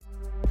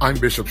I'm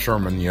Bishop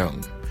Sherman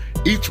Young.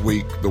 Each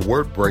week, the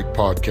Word Break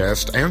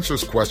podcast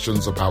answers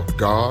questions about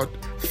God,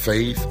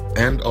 faith,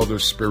 and other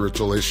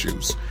spiritual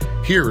issues.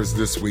 Here is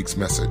this week's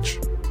message.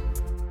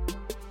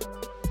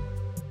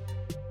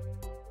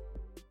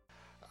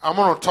 I'm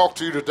going to talk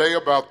to you today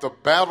about the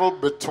battle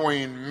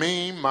between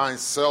me,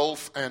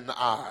 myself, and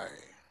I.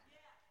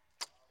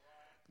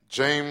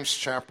 James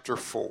chapter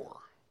 4.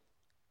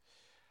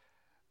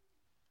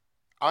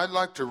 I'd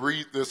like to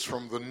read this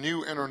from the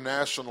New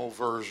International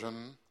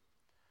Version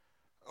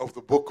of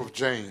the book of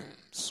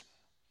James.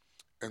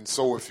 And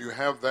so if you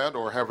have that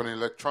or have an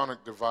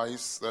electronic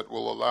device that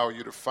will allow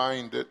you to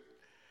find it,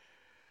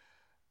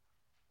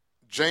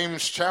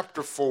 James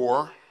chapter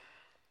 4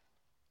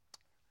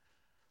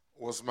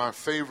 was my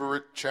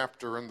favorite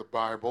chapter in the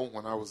Bible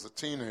when I was a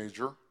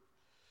teenager.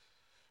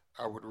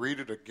 I would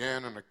read it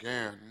again and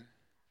again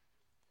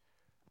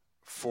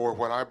for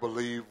what I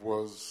believe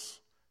was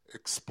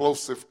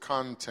explosive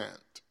content.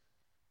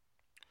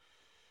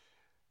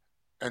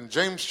 And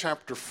James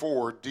chapter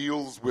 4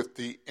 deals with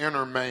the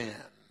inner man,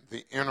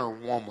 the inner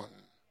woman.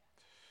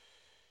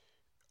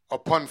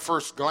 Upon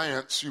first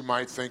glance, you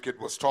might think it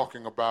was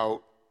talking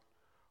about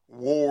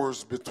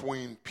wars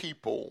between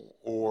people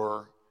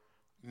or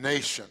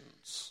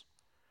nations.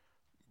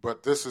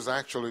 But this is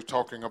actually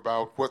talking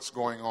about what's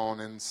going on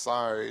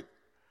inside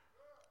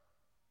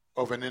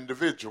of an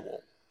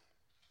individual.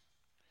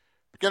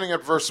 Beginning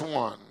at verse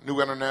 1, New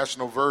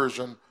International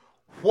Version,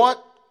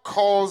 what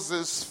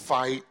causes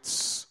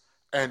fights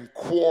and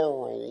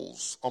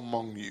quarrels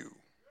among you?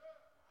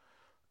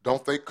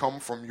 Don't they come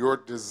from your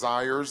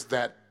desires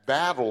that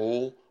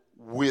battle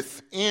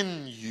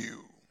within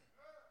you?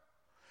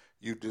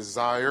 You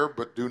desire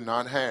but do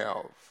not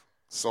have,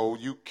 so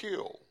you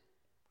kill.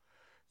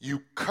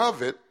 You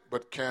covet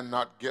but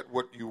cannot get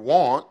what you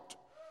want,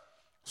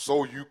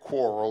 so you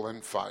quarrel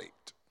and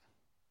fight.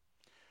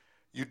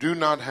 You do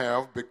not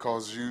have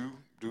because you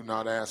do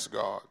not ask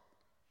God.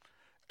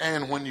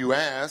 And when you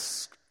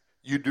ask,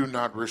 you do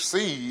not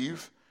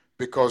receive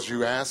because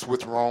you ask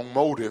with wrong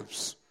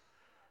motives,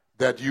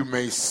 that you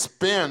may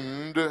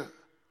spend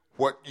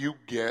what you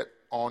get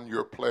on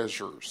your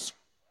pleasures.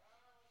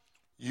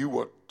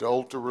 You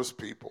adulterous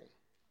people.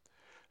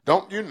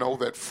 Don't you know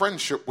that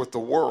friendship with the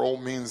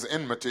world means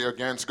enmity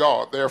against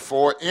God?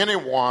 Therefore,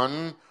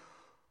 anyone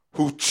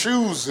who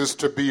chooses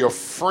to be a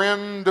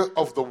friend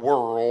of the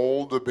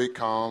world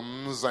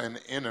becomes an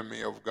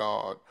enemy of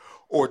God.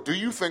 Or do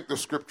you think the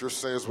scripture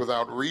says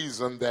without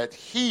reason that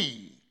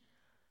he,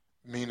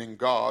 meaning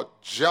God,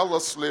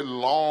 jealously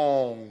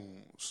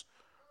longs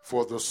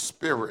for the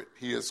spirit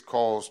he has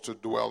caused to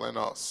dwell in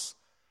us?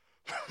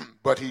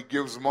 But he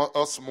gives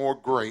us more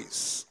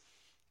grace.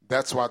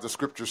 That's why the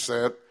scripture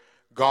said,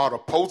 God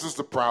opposes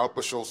the proud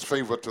but shows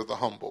favor to the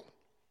humble.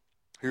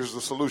 Here's the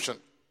solution.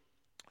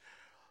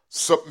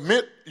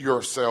 Submit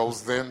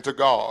yourselves then to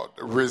God.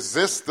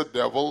 Resist the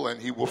devil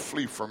and he will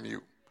flee from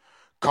you.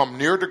 Come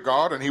near to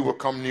God and he will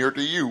come near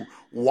to you.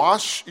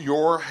 Wash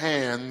your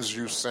hands,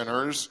 you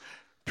sinners.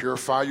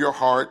 Purify your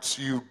hearts,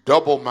 you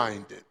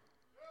double-minded.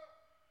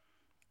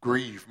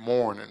 Grieve,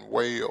 mourn, and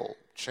wail.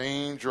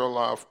 Change your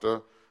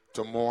laughter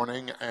to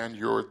mourning and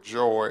your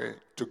joy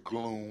to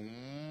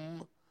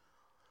gloom.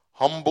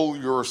 Humble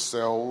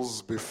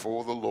yourselves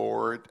before the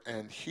Lord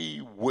and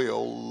he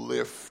will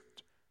lift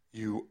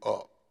you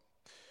up.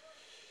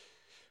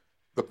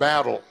 The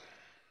battle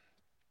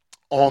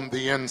on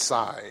the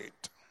inside,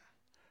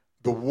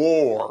 the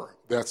war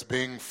that's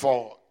being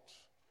fought,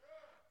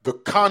 the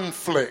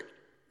conflict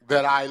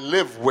that I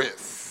live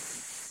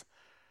with.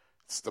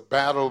 It's the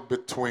battle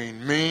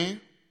between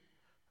me,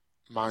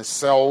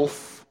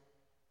 myself,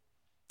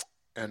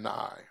 and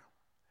I.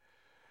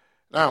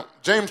 Now,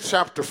 James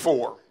chapter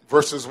 4,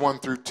 verses 1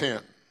 through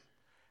 10,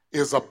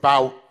 is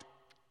about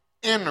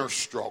inner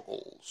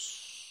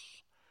struggles.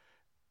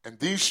 And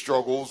these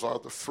struggles are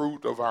the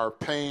fruit of our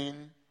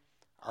pain,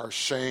 our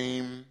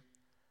shame,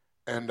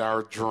 and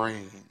our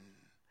drain.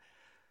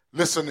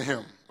 Listen to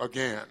him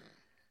again.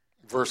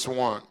 Verse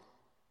 1.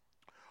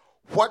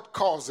 What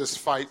causes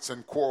fights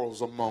and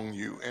quarrels among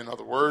you? In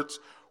other words,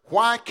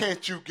 why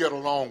can't you get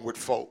along with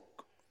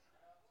folk?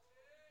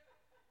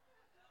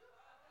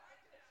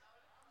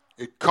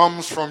 It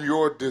comes from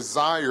your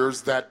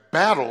desires that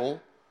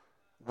battle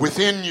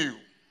within you.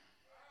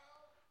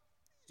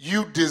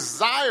 You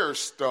desire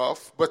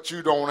stuff, but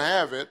you don't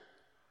have it,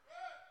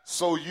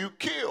 so you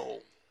kill.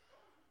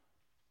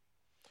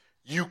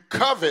 You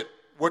covet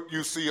what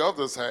you see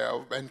others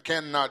have and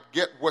cannot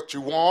get what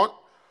you want,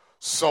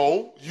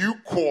 so you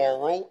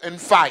quarrel and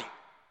fight.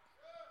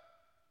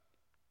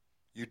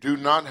 You do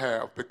not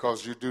have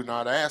because you do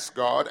not ask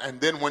God, and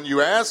then when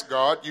you ask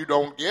God, you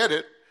don't get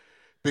it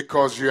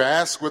because you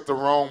ask with the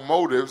wrong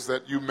motives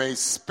that you may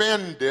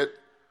spend it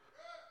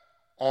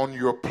on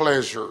your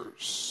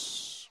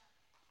pleasures.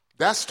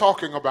 That's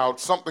talking about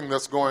something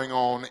that's going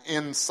on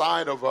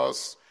inside of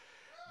us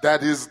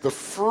that is the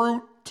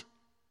fruit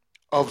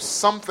of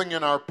something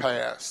in our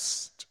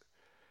past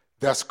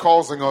that's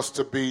causing us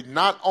to be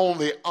not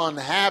only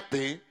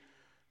unhappy,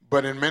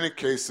 but in many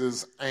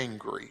cases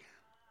angry.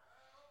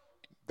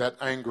 that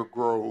anger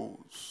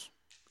grows.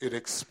 It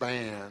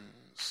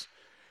expands.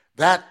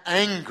 That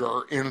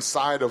anger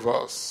inside of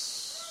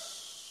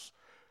us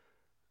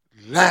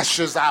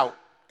lashes out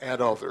at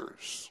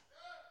others.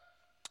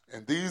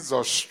 And these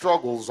are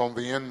struggles on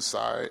the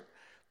inside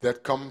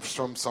that comes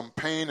from some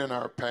pain in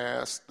our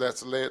past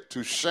that's led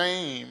to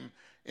shame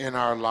in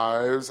our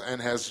lives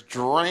and has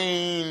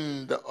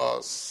drained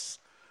us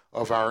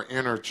of our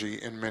energy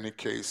in many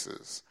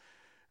cases.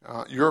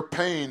 Your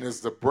pain is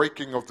the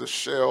breaking of the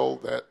shell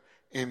that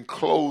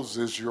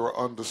encloses your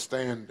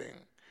understanding.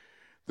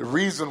 The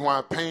reason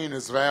why pain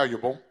is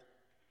valuable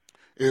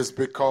is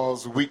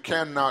because we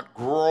cannot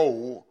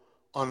grow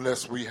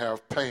unless we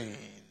have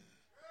pain.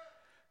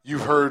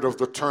 You've heard of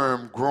the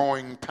term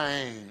growing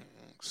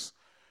pains.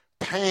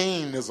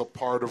 Pain is a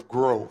part of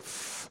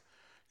growth.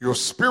 Your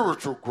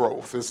spiritual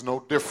growth is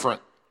no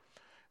different.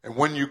 And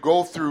when you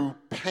go through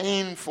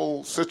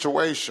painful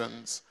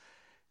situations,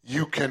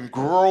 you can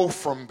grow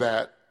from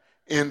that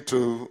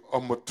into a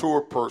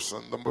mature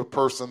person, the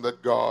person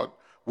that God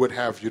would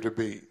have you to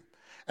be.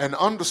 And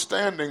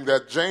understanding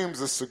that James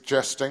is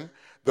suggesting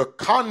the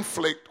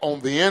conflict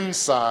on the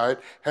inside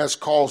has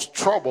caused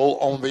trouble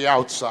on the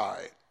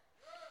outside.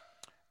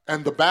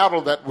 And the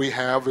battle that we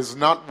have is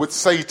not with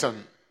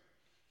Satan.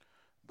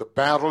 The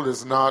battle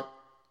is not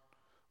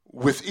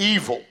with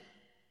evil.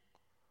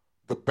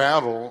 The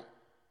battle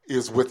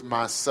is with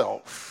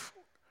myself.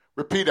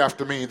 Repeat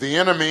after me. The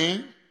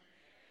enemy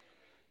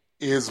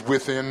is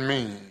within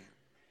me.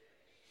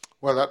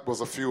 Well, that was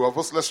a few of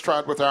us. Let's try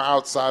it with our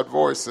outside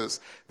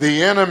voices.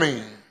 The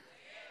enemy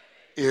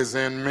is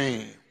in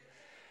me.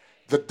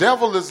 The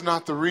devil is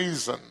not the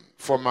reason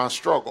for my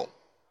struggle,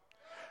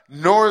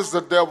 nor is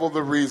the devil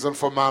the reason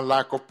for my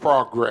lack of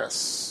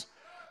progress.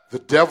 The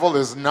devil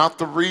is not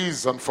the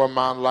reason for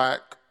my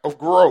lack of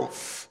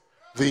growth.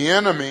 The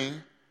enemy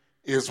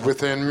is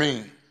within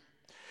me.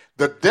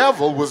 The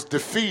devil was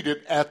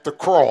defeated at the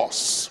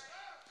cross,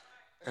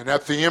 and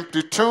at the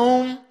empty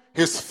tomb,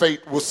 his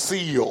fate was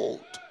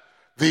sealed.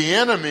 The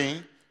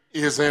enemy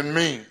is in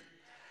me.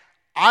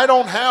 I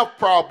don't have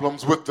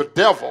problems with the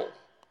devil.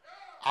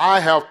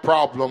 I have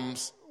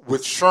problems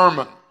with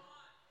Sherman.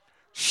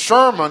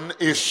 Sherman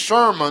is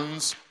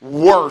Sherman's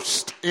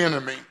worst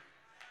enemy.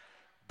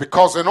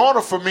 Because in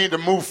order for me to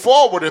move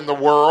forward in the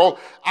world,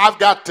 I've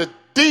got to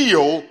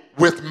deal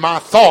with my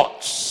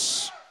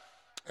thoughts.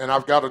 And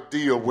I've got to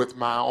deal with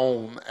my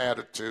own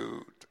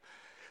attitude.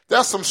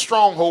 There's some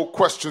stronghold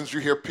questions you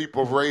hear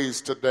people raise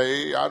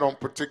today. I don't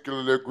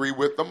particularly agree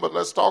with them, but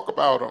let's talk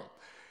about them.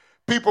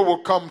 People will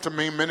come to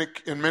me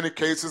in many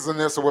cases and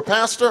they'll say, well,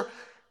 Pastor,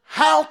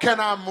 how can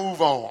I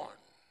move on?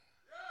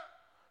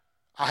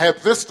 I had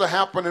this to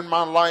happen in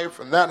my life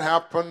and that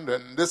happened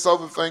and this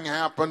other thing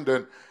happened.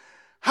 And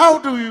how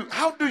do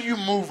you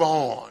move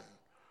on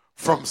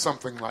from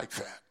something like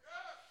that?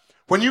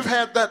 When you've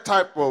had that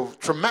type of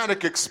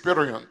traumatic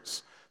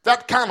experience,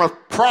 that kind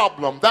of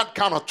problem, that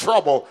kind of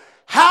trouble,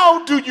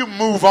 how do you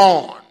move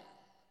on?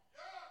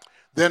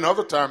 Then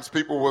other times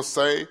people will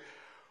say,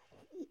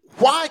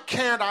 why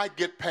can't I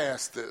get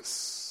past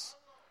this?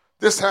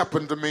 This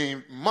happened to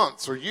me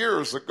months or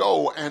years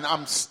ago, and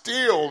I'm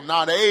still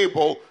not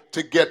able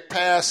to get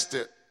past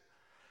it.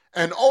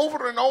 And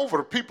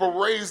over, people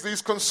raise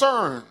these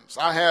concerns.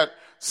 I had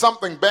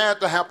something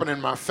bad to happen in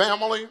my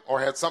family,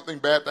 or had something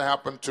bad to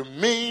happen to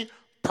me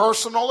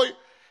personally.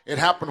 It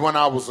happened when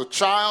I was a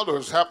child, or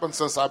it's happened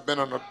since I've been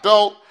an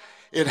adult.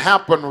 It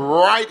happened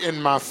right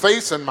in my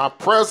face, in my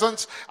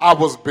presence. I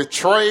was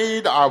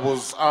betrayed. I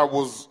was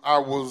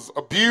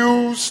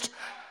abused.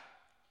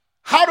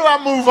 How do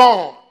I move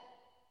on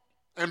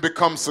and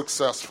become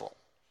successful?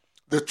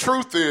 The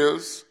truth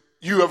is,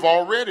 you have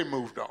already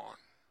moved on,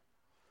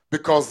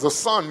 because the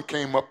sun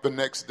came up the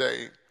next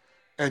day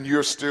and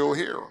you're still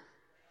here.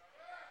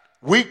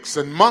 Weeks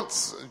and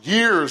months,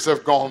 years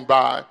have gone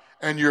by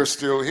and you're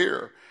still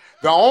here.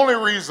 The only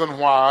reason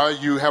why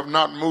you have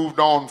not moved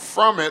on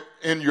from it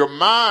in your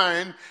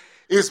mind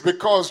is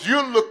because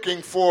you're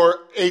looking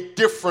for a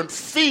different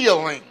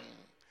feeling.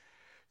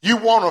 You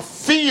want to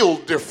feel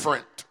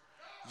different.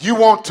 You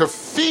want to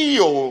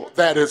feel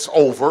that it's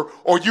over,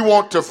 or you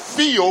want to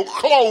feel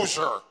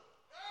closure.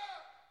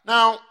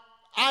 Now,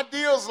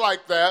 ideas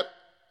like that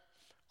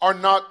are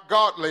not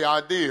godly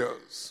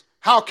ideas.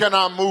 How can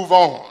I move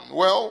on?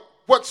 Well,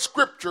 what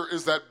scripture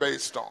is that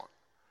based on?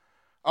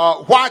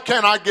 Why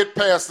can't I get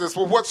past this?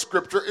 Well, what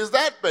scripture is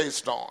that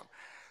based on?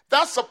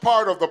 That's a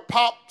part of the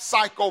pop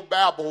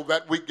psychobabble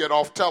that we get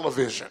off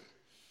television.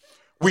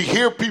 We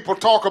hear people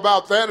talk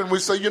about that and we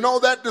say, you know,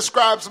 that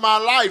describes my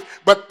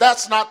life, but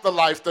that's not the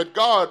life that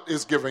God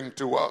is giving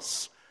to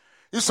us.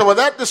 You say, well,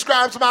 that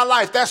describes my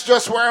life. That's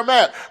just where I'm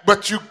at.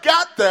 But you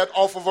got that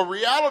off of a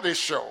reality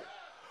show,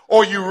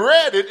 or you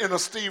read it in a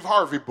Steve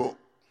Harvey book.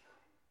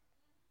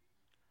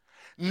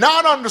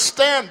 Not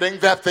understanding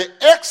that the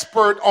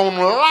expert on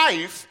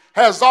life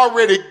has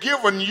already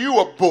given you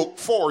a book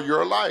for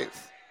your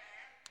life.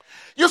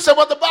 You say,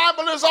 well, the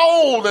Bible is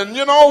old, and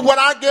what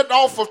I get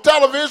off of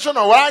television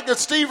or what I get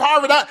Steve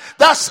Harvey,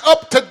 that's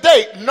up to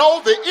date.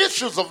 No, the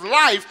issues of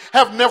life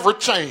have never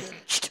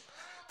changed.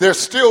 They're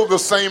still the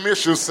same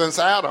issues since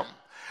Adam.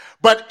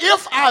 But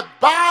if I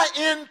buy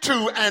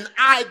into an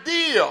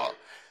idea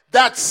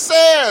that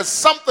says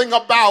something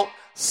about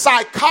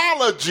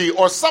psychology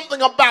or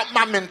something about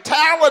my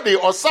mentality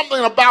or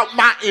something about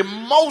my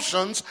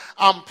emotions,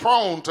 I'm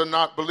prone to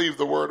not believe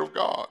the word of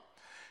God.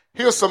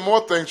 Here's some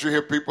more things you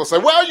hear people say.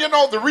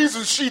 Well, the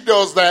reason she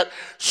does that,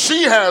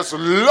 she has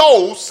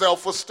low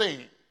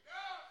self-esteem.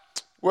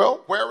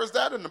 Well, where is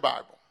that in the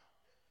Bible?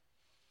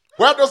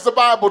 Where does the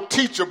Bible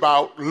teach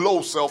about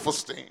low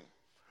self-esteem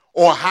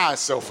or high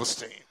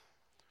self-esteem?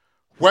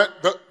 Where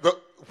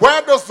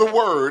does the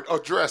word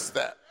address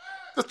that?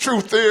 The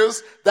truth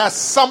is, that's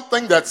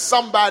something that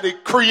somebody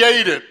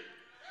created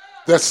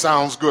that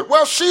sounds good.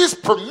 Well, she's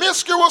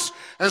promiscuous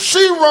and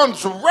she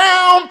runs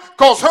around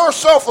because her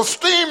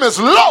self-esteem is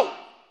low.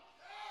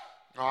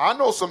 Now, I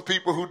know some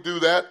people who do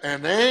that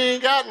and they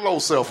ain't got low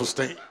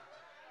self-esteem.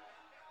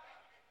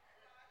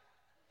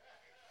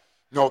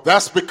 No,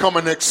 that's become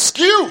an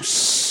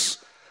excuse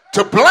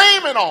to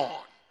blame it on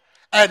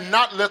and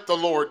not let the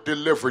Lord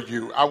deliver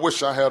you. I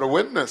wish I had a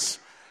witness.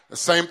 The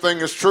same thing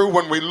is true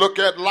when we look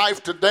at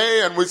life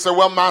today and we say,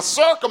 well, my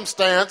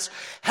circumstance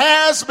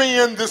has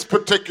me in this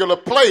particular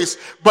place,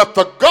 but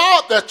the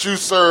God that you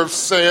serve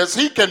says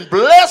he can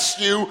bless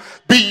you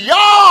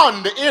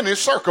beyond any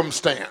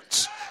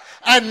circumstance.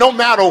 And no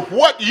matter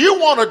what you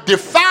want to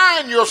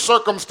define your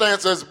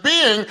circumstance as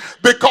being,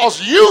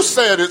 because you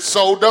said it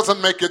so,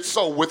 doesn't make it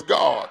so with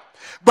God.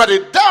 But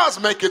it does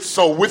make it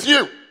so with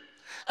you.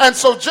 And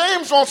so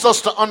James wants us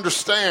to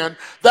understand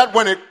that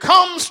when it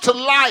comes to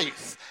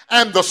life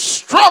and the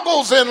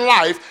struggles in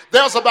life,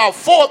 there's about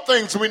 4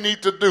 things we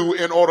need to do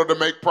in order to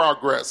make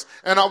progress.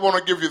 And I want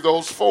to give you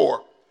those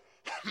 4.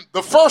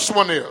 The first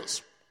one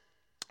is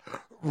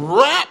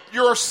wrap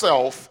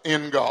yourself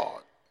in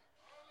God.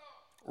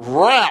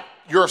 Wrap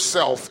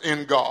yourself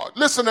in God.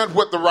 Listen at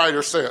what the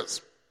writer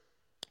says.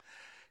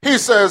 He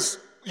says,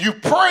 you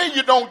pray,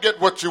 you don't get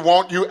what you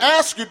want. You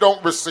ask, you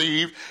don't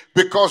receive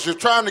because you're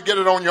trying to get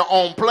it on your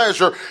own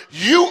pleasure.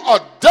 You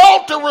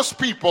adulterous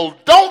people,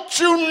 don't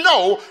you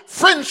know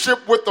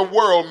friendship with the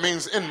world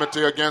means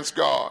enmity against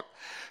God?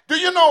 Do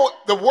you know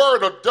the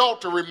word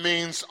adultery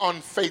means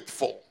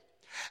unfaithful?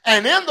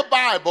 And in the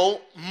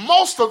Bible,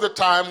 most of the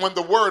time when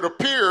the word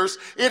appears,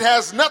 it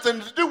has nothing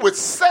to do with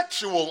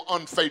sexual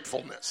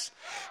unfaithfulness.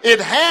 It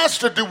has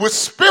to do with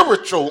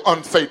spiritual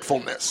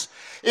unfaithfulness.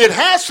 It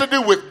has to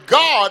do with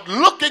God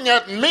looking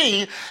at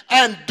me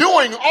and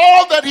doing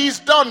all that he's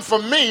done for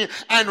me.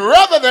 And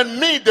rather than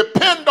me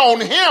depend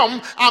on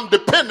him, I'm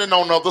dependent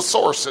on other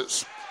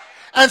sources.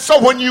 And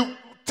so when you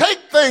take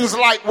things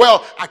like,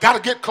 well, I got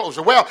to get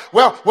closer. Well,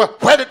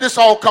 where did this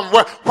all come?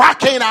 Well, why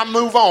can't I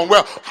move on?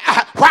 Well,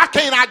 why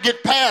can't I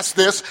get past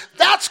this?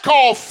 That's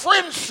called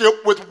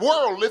friendship with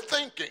worldly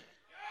thinking.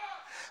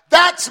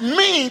 That's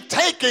me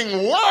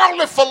taking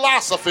worldly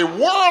philosophy,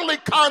 worldly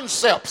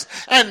concepts,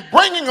 and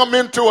bringing them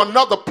into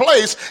another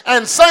place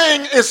and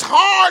saying it's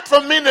hard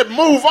for me to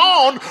move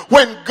on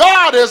when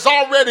God has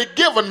already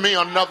given me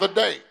another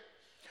day.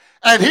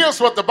 And here's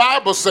what the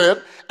Bible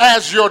said,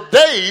 as your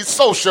days,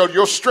 so shall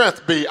your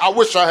strength be. I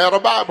wish I had a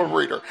Bible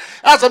reader.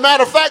 As a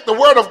matter of fact, the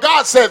word of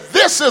God said,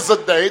 this is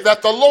a day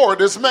that the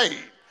Lord has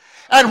made.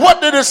 And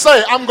what did it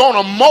say? I'm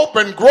going to mope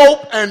and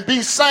grope and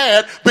be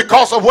sad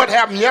because of what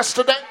happened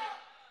yesterday.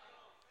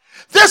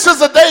 This is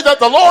the day that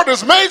the Lord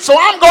has made, so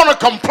I'm going to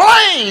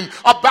complain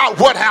about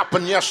what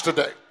happened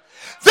yesterday.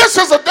 This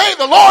is a day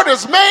the Lord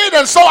has made,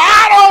 and so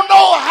I don't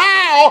know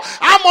how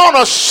I'm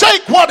going to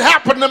shake what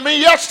happened to me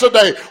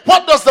yesterday.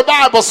 What does the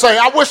Bible say?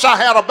 I wish I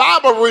had a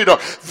Bible reader.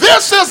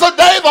 This is the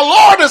day the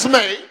Lord has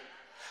made.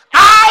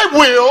 I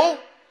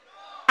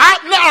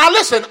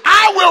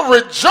will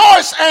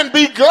rejoice and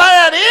be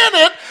glad in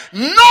it,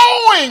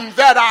 knowing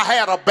that I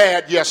had a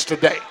bad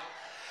yesterday.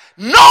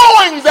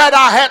 Knowing that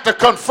I had to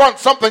confront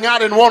something I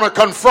didn't want to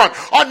confront,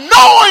 or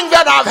knowing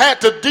that I've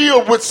had to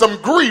deal with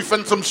some grief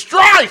and some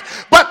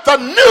strife, but the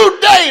new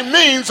day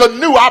means a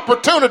new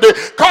opportunity,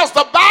 because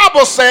the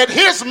Bible said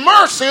his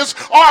mercies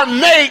are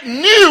made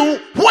new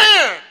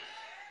when?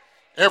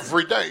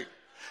 Every day.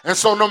 And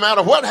so no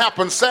matter what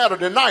happened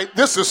Saturday night,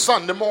 this is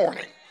Sunday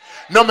morning.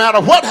 No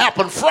matter what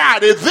happened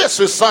Friday,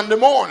 this is Sunday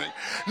morning.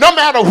 No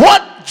matter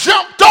what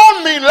jumped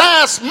on me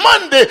last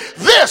Monday,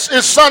 this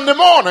is Sunday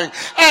morning.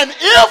 And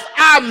if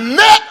I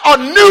met a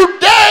new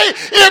day,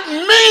 it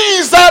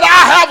means that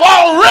I have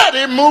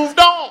already moved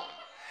on.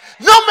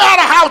 No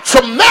matter how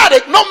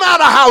traumatic, no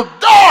matter how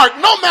dark,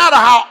 no matter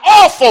how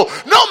awful,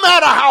 no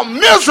matter how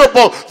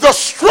miserable the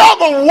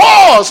struggle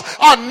was,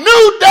 a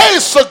new day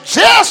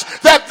suggests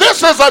that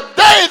this is a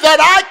day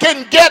that I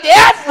can get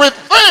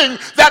everything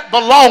that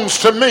belongs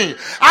to me.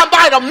 I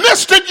might have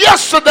missed it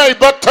yesterday,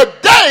 but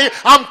today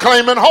I'm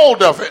claiming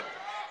hold of it.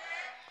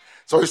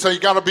 So he said you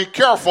got to be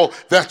careful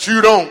that you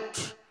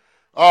don't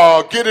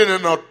get in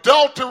an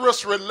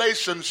adulterous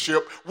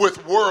relationship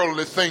with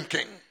worldly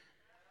thinking.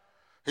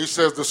 He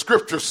says, the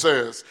scripture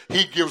says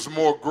he gives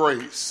more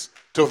grace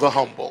to the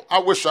humble. I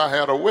wish I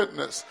had a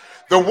witness.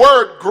 The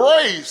word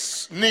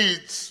grace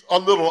needs a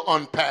little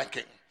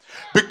unpacking,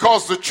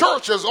 because the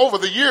church has over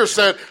the years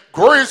said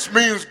grace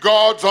means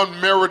God's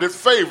unmerited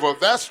favor.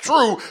 That's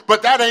true,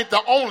 but that ain't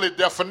the only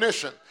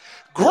definition.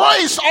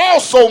 Grace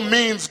also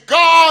means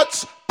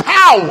God's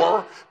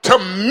power to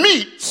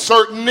meet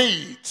certain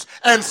needs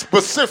and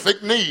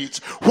specific needs.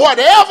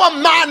 Whatever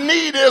my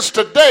need is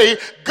today,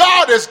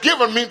 God has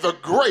given me the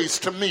grace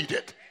to meet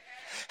it.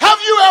 Have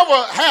you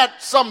ever had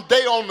some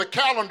day on the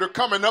calendar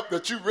coming up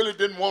that you really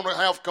didn't want to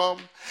have come?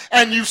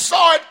 And you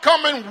saw it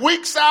coming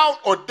weeks out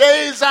or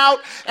days out,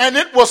 and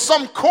it was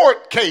some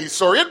court case,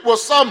 or it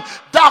was some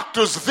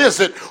doctor's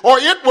visit, or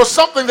it was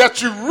something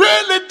that you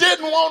really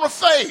didn't want to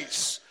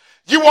face.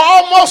 You were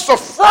almost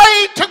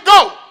afraid to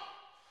go.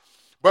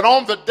 But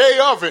on the day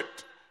of it,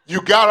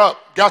 you got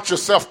up, got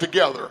yourself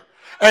together,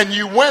 and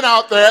you went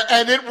out there,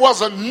 and it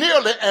wasn't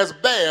nearly as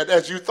bad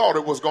as you thought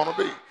it was going to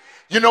be.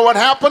 You know what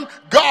happened?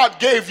 God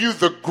gave you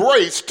the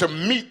grace to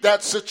meet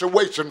that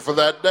situation for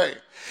that day.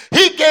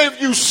 He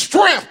gave you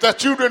strength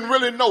that you didn't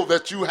really know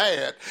that you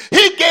had.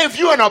 He gave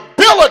you an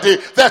ability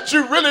that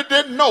you really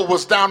didn't know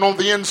was down on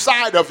the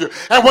inside of you.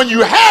 And when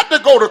you had to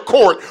go to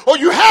court, or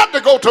you had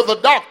to go to the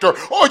doctor,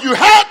 or you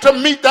had to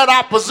meet that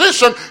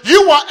opposition,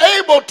 you were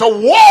able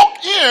to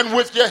walk in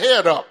with your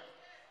head up.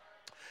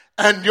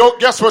 And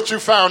guess what you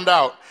found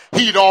out?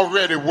 He'd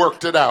already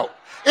worked it out.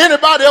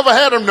 Anybody ever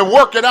had him to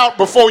work it out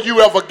before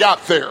you ever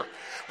got there?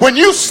 When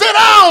you sit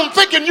down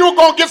thinking you're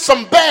going to get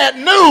some bad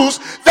news,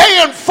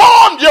 they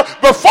informed you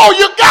before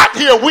you got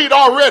here, we'd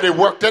already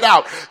worked it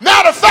out.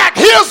 Matter of fact,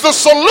 here's the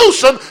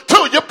solution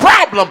to your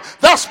problem.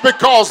 That's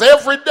because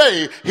every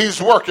day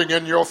he's working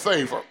in your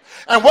favor.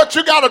 And what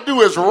you got to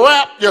do is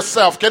wrap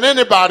yourself. Can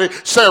anybody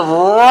say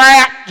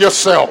wrap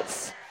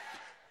yourself?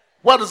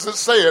 What does it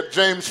say at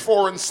James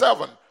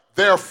 4:7?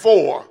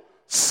 Therefore,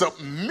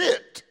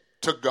 submit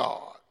to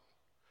God.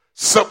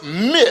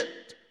 Submit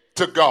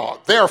to God.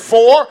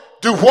 Therefore,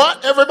 do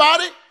what,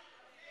 everybody?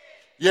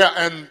 Yeah,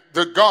 and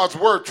the God's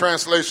Word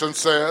translation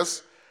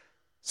says,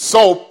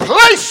 so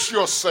place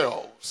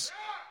yourselves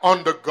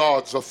under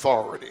God's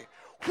authority.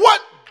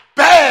 What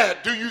bad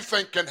do you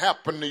think can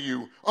happen to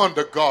you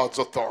under God's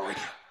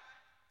authority?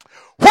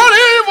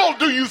 What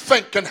evil do you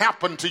think can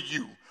happen to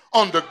you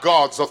under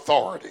God's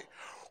authority?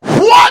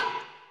 What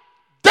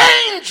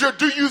danger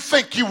do you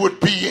think you would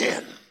be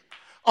in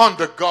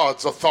under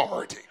God's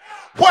authority?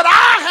 What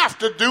I have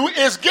to do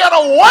is get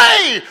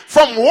away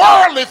from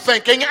worldly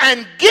thinking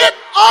and get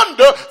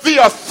under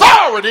the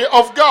authority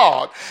of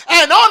God.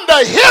 And under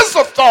his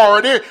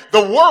authority,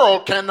 the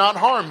world cannot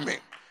harm me.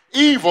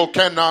 Evil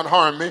cannot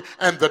harm me,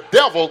 and the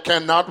devil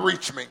cannot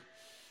reach me.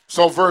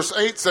 So verse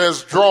 8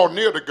 says, draw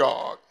near to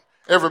God.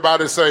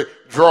 Everybody say,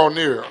 draw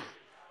near.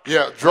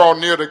 Yeah, draw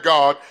near to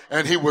God,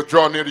 and he will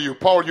draw near to you.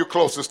 Paul, you're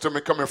closest to me.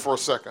 Come here for a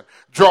second.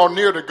 Draw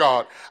near to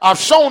God. I've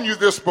shown you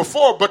this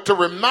before, but to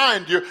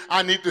remind you,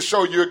 I need to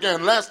show you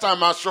again. Last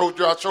time I showed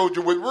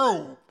you with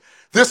Rube.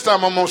 This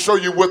time I'm going to show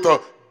you with a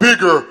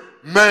bigger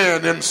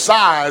man in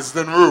size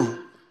than Rube.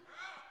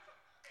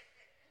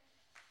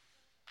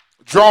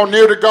 Draw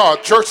near to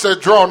God. Church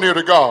said draw near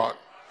to God,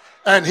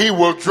 and he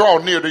will draw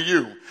near to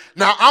you.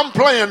 Now, I'm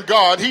playing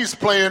God. He's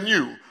playing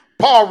you.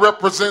 Paul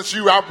represents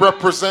you. I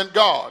represent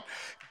God.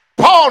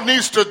 Paul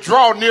needs to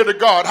draw near to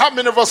God. How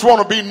many of us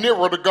want to be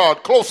nearer to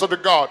God, closer to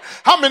God?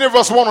 How many of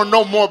us want to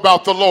know more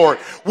about the Lord?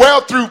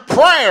 Well, through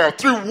prayer,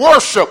 through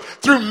worship,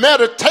 through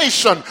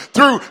meditation,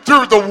 through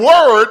the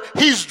word,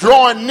 he's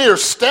drawing near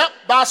step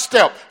by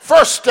step.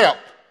 First step,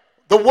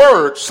 the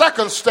word.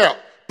 Second step,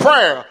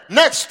 prayer.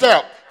 Next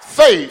step,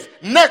 faith.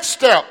 Next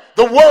step,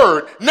 the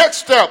word. Next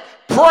step,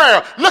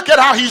 prayer. Look at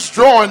how he's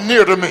drawing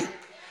near to me.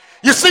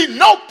 You see,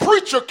 no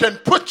preacher can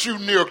put you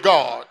near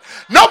God.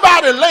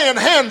 Nobody laying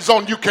hands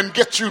on you can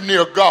get you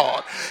near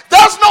God.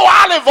 There's no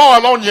olive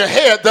oil on your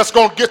head that's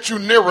going to get you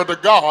nearer to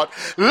God.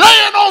 Laying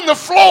on the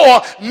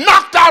floor,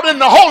 knocked out in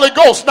the Holy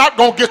Ghost, not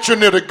going to get you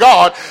near to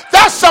God.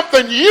 That's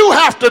something you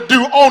have to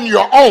do on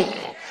your own.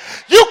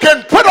 You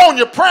can put on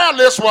your prayer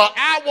list, well,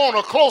 I want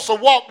a closer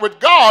walk with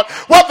God.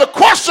 Well, the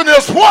question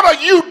is, what are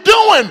you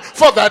doing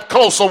for that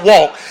closer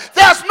walk?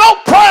 There's no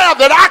prayer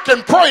that I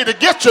can pray to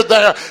get you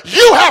there.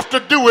 You have to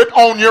do it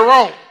on your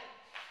own.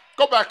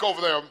 Go back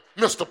over there,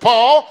 Mr.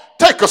 Paul.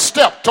 Take a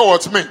step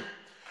towards me.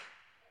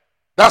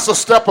 That's a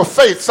step of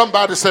faith.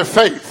 Somebody say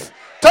faith.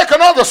 Take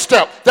another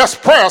step. That's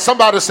prayer.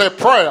 Somebody say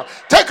prayer.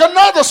 Take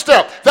another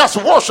step. That's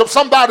worship.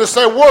 Somebody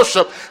say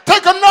worship.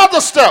 Take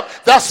another step.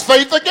 That's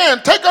faith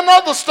again. Take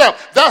another step.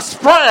 That's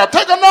prayer.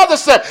 Take another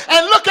step.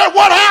 And look at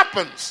what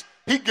happens.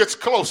 He gets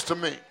close to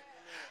me.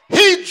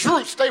 He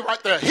drew, stay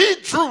right there. He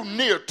drew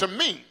near to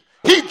me.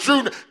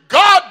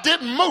 God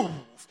didn't move.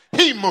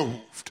 He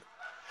moved.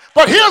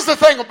 But here's the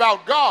thing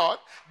about God.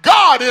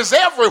 God is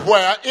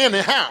everywhere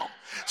anyhow.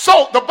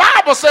 So the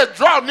Bible said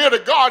draw near to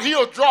God.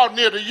 He'll draw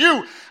near to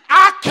you.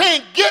 I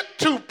can't get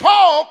to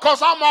Paul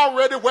because I'm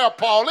already where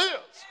Paul is.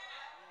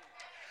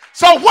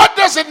 So what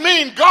does it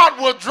mean God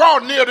will draw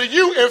near to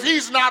you if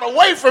he's not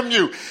away from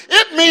you?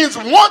 It means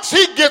once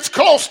he gets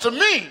close to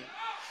me,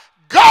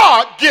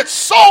 God gets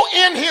so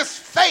in his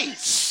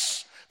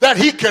face that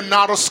he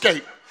cannot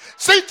escape.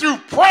 See, through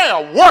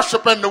prayer,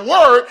 worship, and the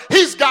word,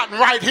 he's gotten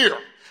right here.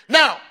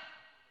 Now,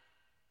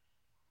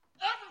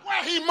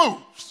 everywhere he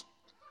moves,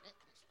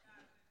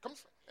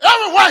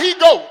 everywhere he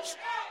goes,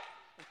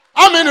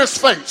 I'm in his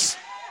face.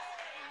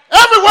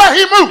 Everywhere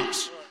he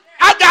moves,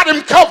 I got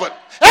him covered.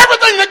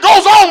 Everything that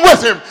goes on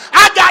with him,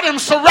 I got him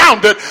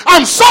surrounded.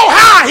 I'm so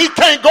high, he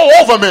can't go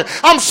over me.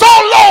 I'm so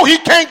low, he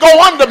can't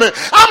go under me.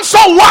 I'm so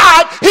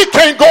wide, he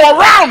can't go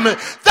around me.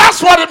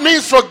 That's what it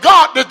means for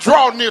God to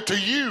draw near to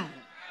you.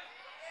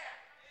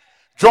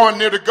 Drawing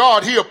near to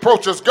God, he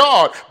approaches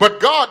God, but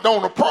God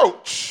don't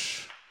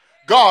approach.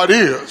 God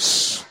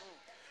is.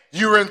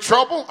 You're in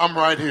trouble? I'm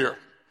right here.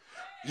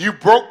 You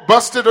broke,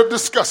 busted, or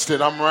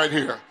disgusted? I'm right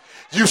here.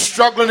 You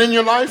struggling in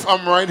your life?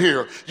 I'm right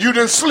here. You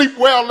didn't sleep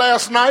well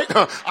last night?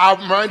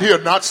 I'm right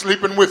here, not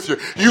sleeping with you.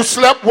 You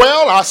slept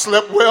well? I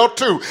slept well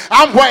too.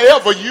 I'm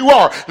wherever you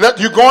are.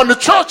 You going to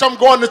church? I'm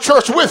going to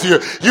church with you.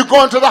 You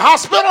going to the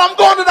hospital? I'm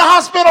going to the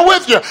hospital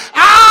with you.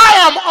 I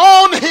am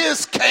on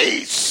his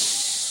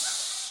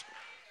case.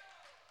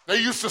 They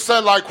used to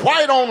say like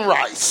white on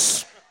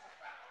rice.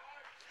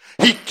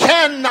 He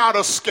cannot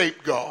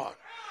escape God.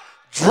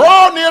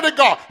 Draw near to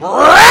God.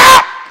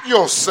 Wrap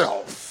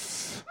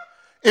yourself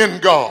in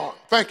God.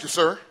 Thank you,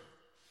 sir.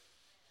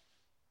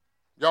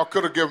 Y'all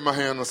could have given him a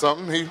hand or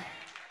something.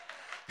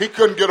 He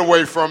couldn't get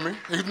away from me.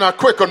 He's not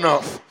quick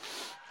enough.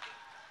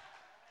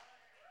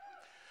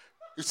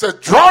 He said,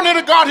 draw near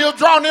to God, he'll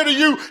draw near to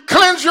you.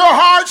 Cleanse your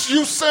hearts,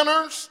 you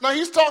sinners. Now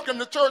he's talking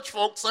to church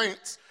folk,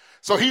 saints.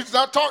 So he's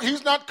not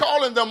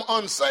calling them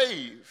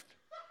unsaved.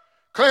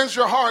 Cleanse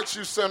your hearts,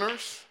 you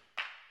sinners.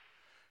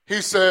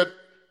 He said,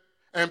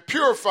 and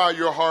purify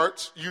your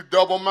hearts, you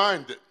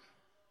double-minded.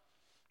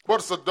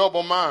 What's a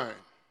double mind?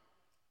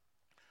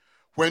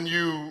 When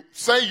you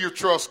say you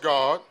trust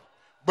God,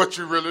 but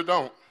you really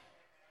don't.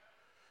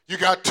 You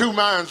got two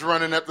minds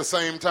running at the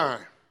same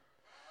time.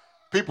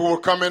 People will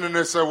come in and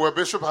they say, well,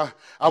 Bishop,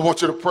 I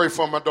want you to pray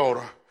for my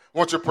daughter. I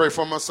want you to pray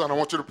for my son. I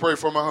want you to pray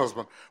for my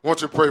husband. I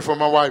want you to pray for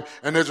my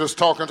wife. And they're just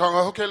talking.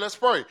 Okay, let's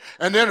pray.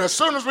 And then as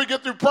soon as we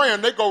get through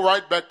praying, they go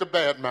right back to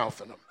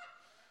bad-mouthing them.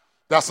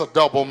 That's a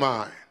double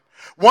mind.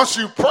 Once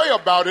you pray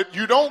about it,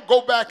 you don't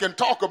go back and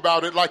talk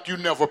about it like you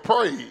never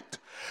prayed.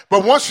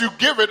 But once you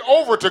give it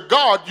over to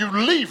God, you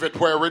leave it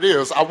where it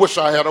is. I wish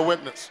I had a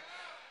witness.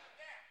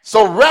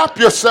 So wrap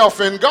yourself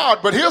in God.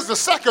 But here's the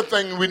second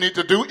thing we need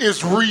to do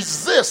is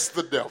resist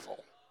the devil.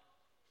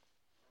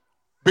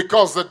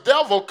 Because the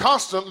devil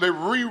constantly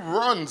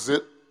reruns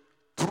it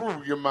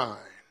through your mind.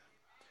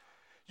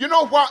 You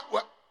know what?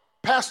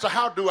 Pastor,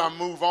 how do I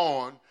move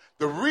on?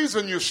 The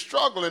reason you're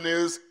struggling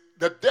is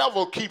the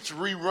devil keeps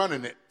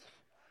rerunning it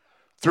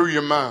through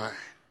your mind.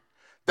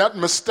 That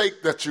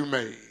mistake that you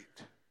made,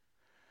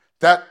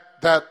 that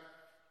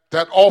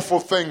awful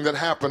thing that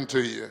happened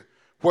to you,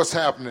 what's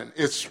happening?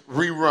 It's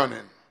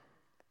rerunning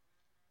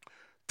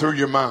through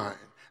your mind.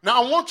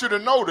 Now, I want you to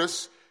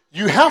notice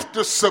you have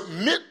to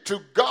submit to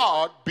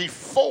God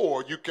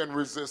before you can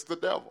resist the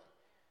devil.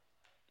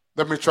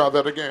 Let me try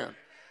that again.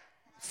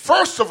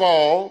 First of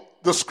all,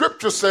 the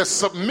scripture says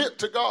submit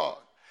to God.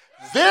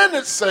 Then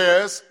it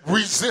says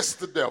resist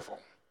the devil.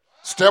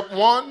 Step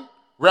one,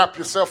 wrap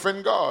yourself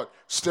in God.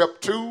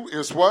 Step two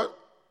is what?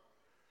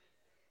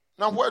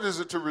 Now, what is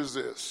it to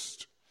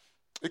resist?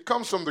 It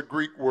comes from the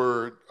Greek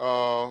word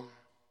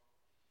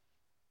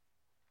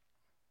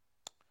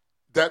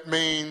that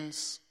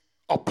means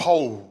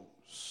oppose.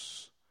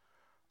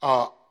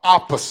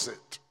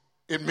 Opposite.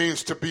 It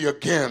means to be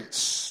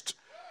against.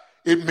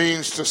 It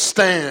means to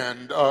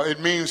stand. It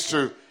means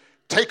to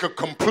take a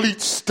complete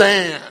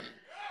stand.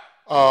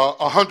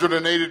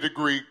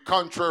 180-degree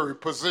contrary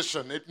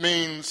position. It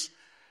means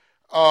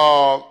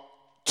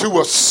to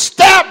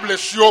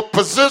establish your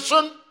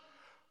position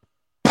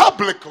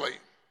publicly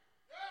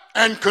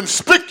and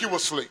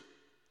conspicuously.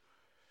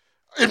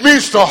 It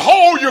means to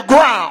hold your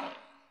ground.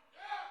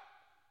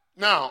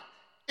 Now,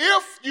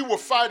 if you were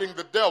fighting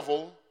the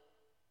devil,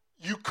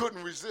 you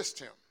couldn't resist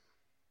him.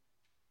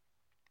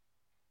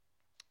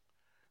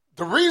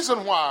 The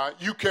reason why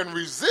you can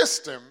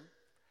resist him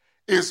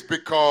is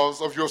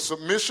because of your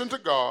submission to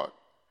God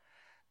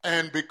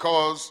and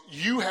because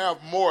you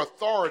have more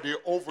authority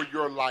over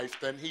your life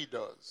than he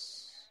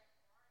does.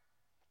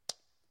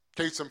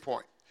 Case in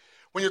point.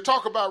 When you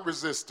talk about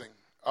resisting,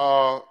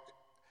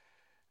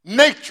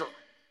 nature,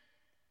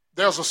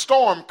 there's a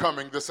storm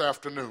coming this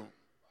afternoon.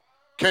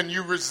 Can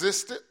you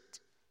resist it?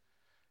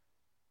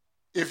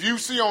 If you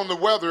see on the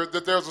weather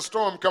that there's a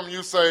storm coming,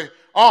 you say,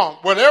 well,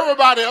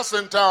 everybody else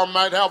in town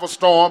might have a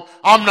storm.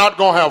 I'm not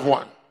going to have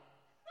one.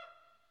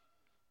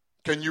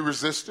 Can you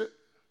resist it?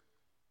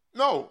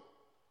 No,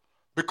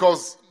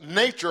 because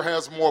nature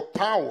has more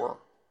power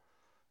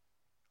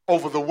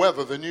over the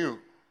weather than you.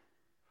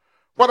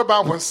 What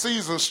about when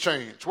seasons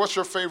change? What's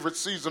your favorite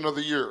season of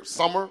the year?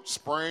 Summer,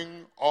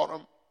 spring,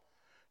 autumn?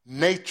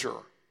 Nature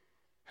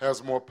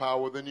has more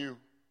power than you.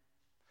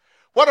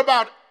 What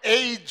about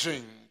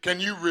aging? Can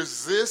you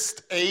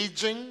resist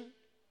aging?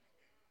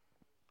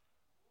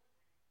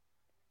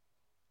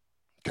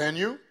 Can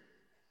you?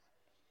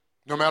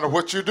 No matter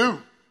what you do,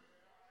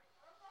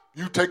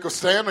 you take a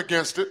stand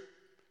against it,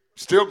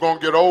 still gonna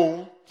get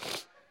old.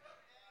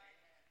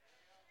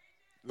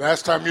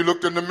 Last time you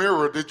looked in the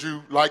mirror, did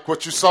you like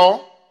what you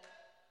saw?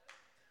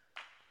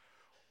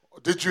 Or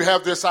did you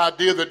have this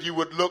idea that you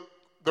would look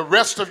the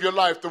rest of your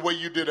life the way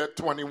you did at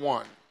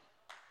 21?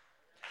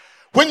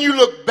 When you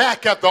look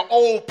back at the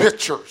old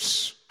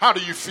pictures, how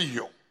do you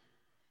feel?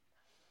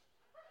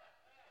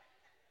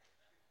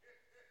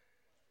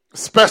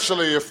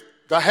 Especially if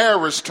the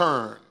hair is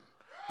turned,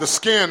 the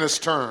skin is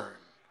turned,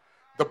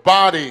 the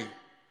body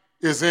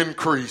is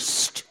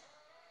increased.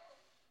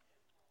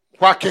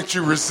 Why can't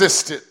you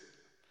resist it?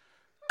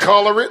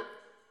 Color it,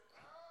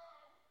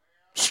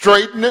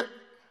 straighten it,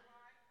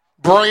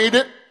 braid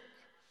it,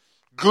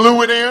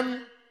 glue it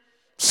in,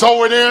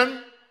 sew it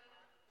in.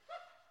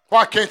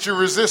 Why can't you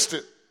resist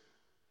it?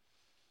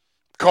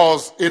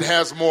 Because it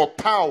has more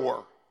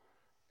power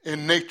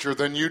in nature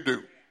than you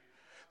do.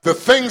 The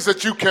things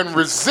that you can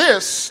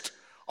resist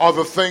are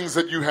the things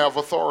that you have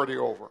authority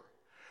over.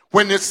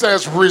 When it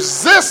says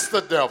resist the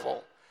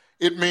devil,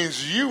 it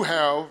means you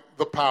have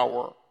the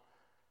power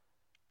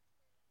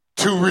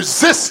to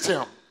resist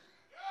him.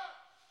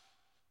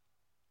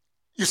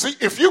 You see,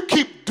 if you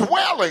keep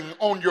dwelling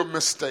on your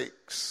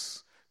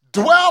mistakes,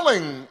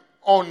 dwelling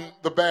on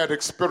the bad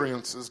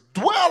experiences,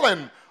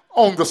 dwelling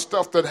on the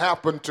stuff that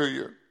happened to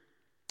you,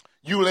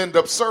 you'll end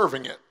up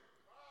serving it.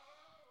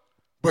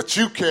 But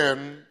you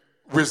can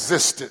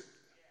resist it.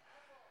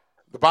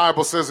 The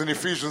Bible says in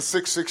Ephesians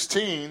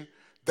 6:16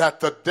 that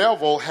the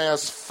devil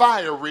has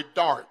fiery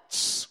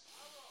darts.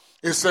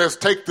 It says,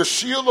 take the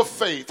shield of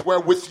faith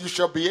wherewith you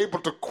shall be able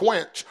to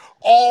quench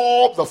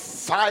all the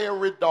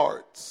fiery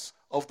darts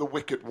of the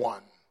wicked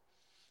one.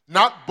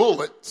 Not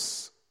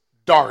bullets,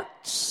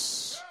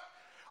 darts.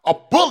 A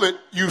bullet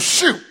you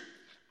shoot,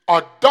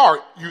 a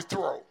dart you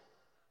throw.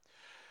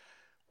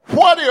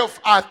 What if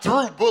I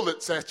threw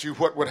bullets at you?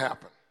 What would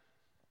happen?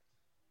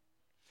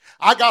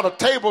 I got a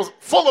table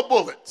full of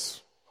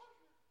bullets,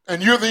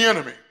 and you're the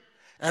enemy.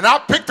 And I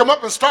picked them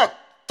up and start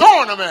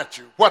throwing them at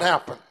you. What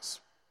happens?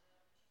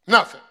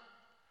 Nothing.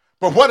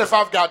 But what if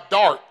I've got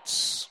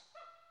darts?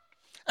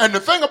 And the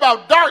thing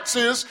about darts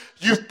is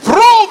you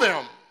throw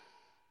them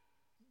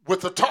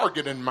with a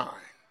target in mind.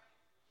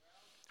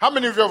 How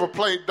many of you ever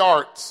played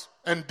darts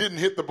and didn't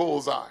hit the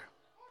bullseye?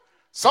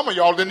 Some of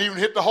y'all didn't even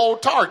hit the whole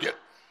target.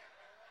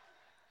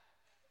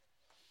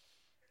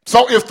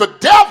 So if the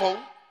devil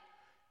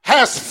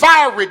has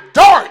fiery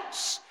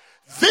darts,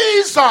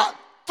 these are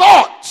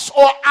thoughts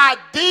or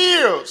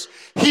ideas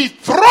he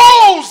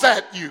throws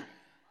at you.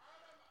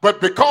 But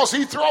because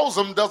he throws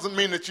them doesn't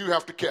mean that you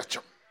have to catch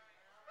them.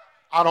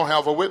 I don't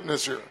have a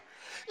witness here.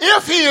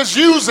 If he is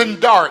using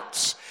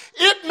darts,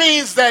 it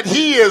means that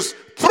he is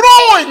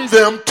throwing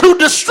them to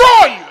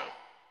destroy you.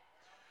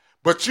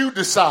 But you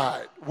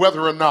decide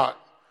whether or not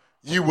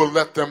you will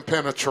let them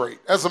penetrate.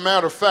 As a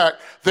matter of fact,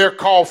 they're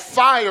called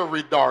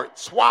fiery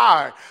darts.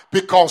 Why?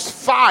 Because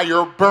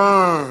fire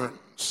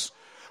burns.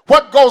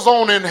 What goes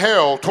on in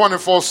hell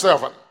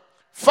 24/7?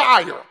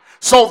 Fire.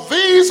 So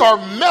these are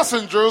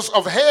messengers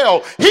of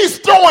hell. He's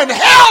throwing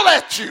hell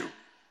at you.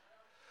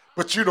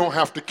 But you don't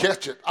have to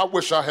catch it. I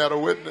wish I had a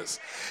witness.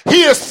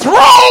 He is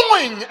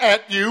throwing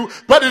at you,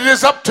 but it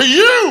is up to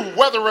you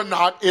whether or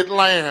not it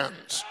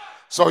lands.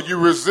 So you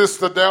resist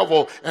the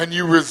devil and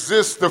you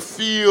resist the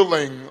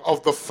feeling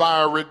of the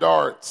fiery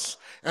darts.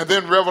 And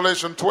then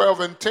Revelation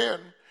 12:10,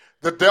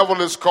 the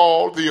devil is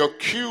called the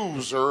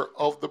accuser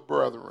of the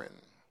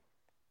brethren,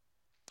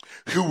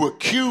 who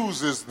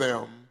accuses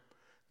them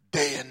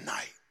day and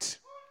night.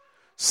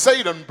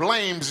 Satan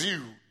blames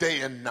you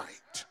day and night.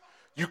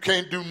 You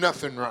can't do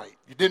nothing right.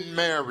 You didn't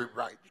marry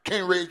right. You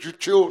can't raise your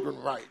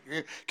children right.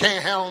 You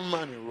can't handle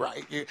money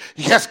right. You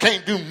just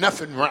can't do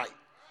nothing right.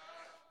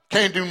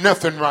 Can't do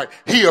nothing right.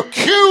 He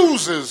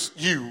accuses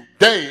you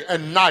day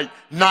and night,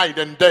 night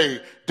and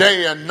day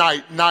and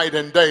night, night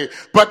and day.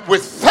 But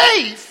with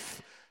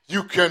faith,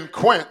 you can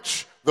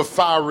quench the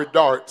fiery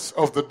darts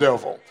of the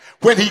devil.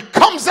 When he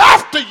comes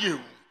after you,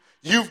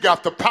 you've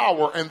got the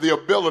power and the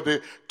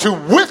ability to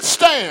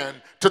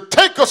withstand, to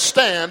take a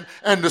stand,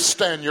 and to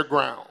stand your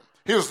ground.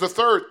 Here's the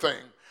third thing.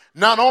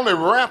 Not only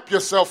wrap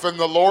yourself in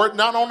the Lord,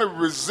 not only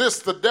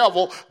resist the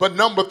devil, but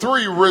number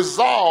 3,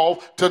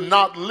 resolve to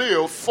not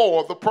live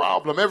for the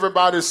problem.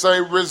 Everybody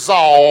say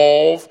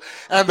resolve.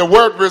 And the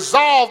word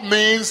resolve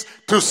means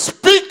to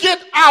speak it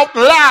out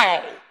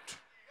loud.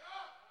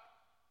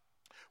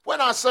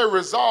 When I say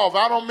resolve,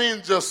 I don't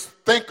mean just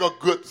think a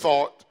good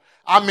thought.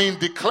 I mean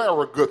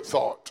declare a good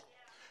thought.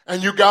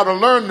 And you got to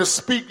learn to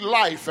speak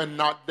life and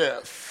not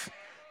death.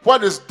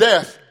 What is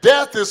death?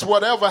 Death is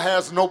whatever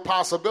has no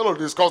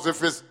possibilities, because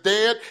if it's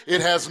dead,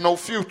 it has no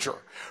future.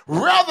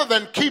 Rather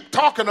than keep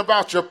talking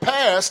about your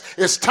past,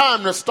 it's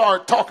time to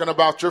start talking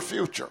about your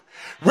future.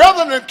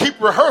 Rather than keep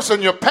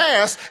rehearsing your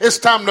past, it's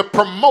time to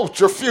promote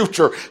your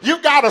future.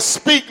 You got to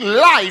speak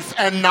life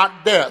and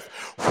not death.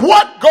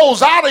 What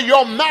goes out of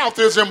your mouth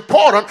is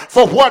important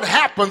for what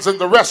happens in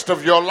the rest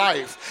of your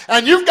life.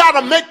 And you've got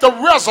to make the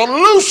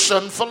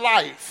resolution for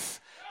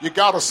life. You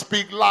got to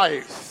speak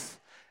life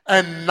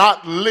and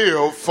not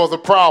live for the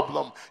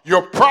problem.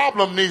 Your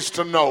problem needs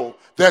to know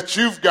that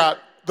you've got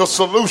the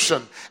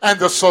solution, and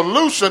the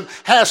solution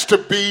has to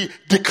be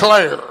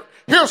declared.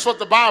 Here's what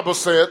the Bible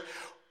said: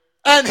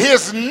 and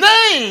his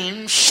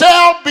name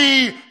shall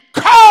be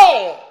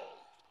called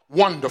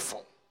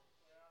Wonderful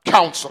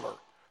Counselor,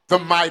 the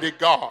Mighty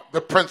God,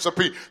 the Prince of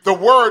Peace. The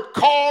word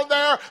call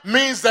there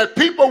means that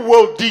people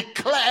will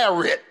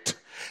declare it.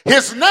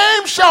 His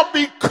name shall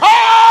be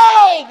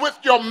called with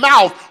your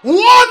mouth,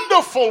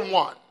 Wonderful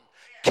One,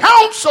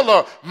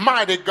 Counselor,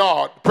 Mighty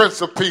God,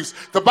 Prince of Peace.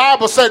 The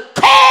Bible said,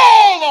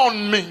 call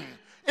on me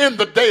in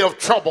the day of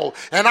trouble,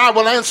 and I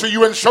will answer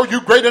you and show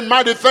you great and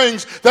mighty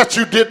things that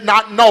you did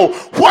not know.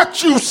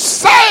 What you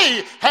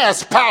say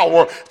has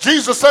power.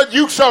 Jesus said,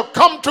 you shall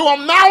come to a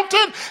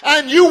mountain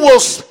and you will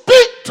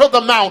speak to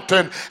the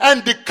mountain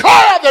and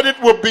declare that it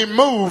will be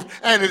moved,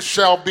 and it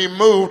shall be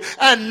moved,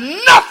 and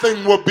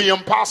nothing will be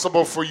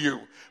impossible for you.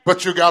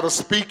 But you got to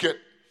speak it.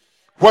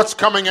 What's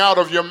coming out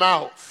of your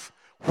mouth?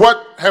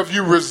 What have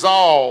you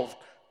resolved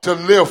to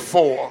live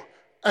for?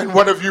 And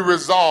what have you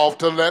resolved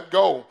to let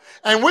go?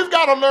 And we've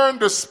got to learn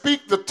to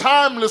speak the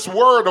timeless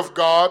word of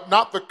God,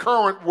 not the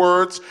current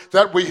words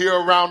that we hear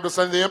around us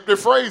and the empty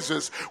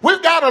phrases.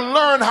 We've got to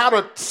learn how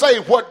to say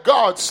what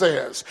God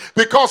says.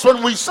 Because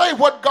when we say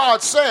what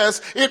God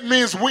says, it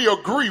means we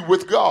agree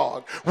with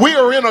God. We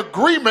are in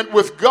agreement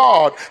with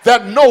God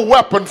that no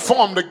weapon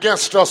formed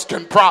against us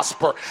can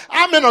prosper.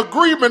 I'm in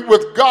agreement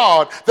with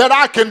God that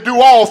I can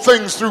do all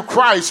things through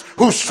Christ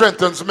who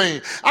strengthens me.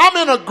 I'm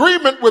in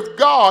agreement with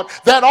God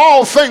that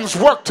all things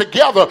work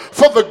together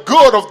for the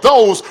good of those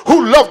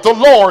who love the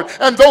Lord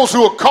and those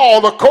who are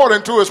called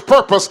according to his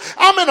purpose.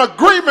 I'm in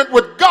agreement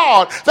with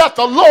God that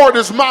the Lord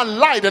is my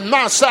light and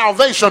my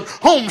salvation.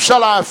 Whom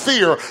shall I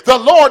fear? The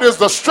Lord is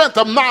the strength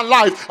of my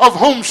life. Of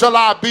whom shall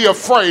I be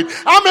afraid?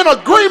 I'm in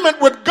agreement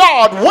with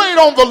God. Wait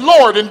on the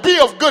Lord and be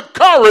of good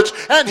courage,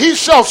 and he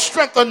shall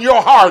strengthen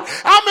your heart.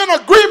 I'm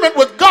in agreement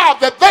with God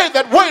that they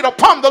that wait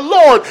upon the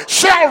Lord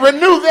shall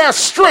renew their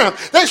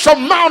strength. They shall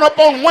mount up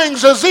on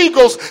wings as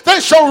eagles.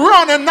 They shall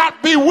run and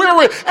not be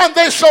weary, and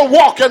they shall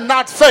walk and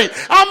not faint.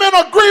 I'm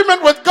in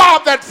agreement with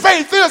God that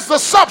faith is the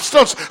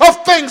substance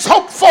of things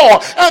hoped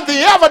for and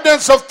the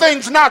evidence of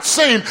things not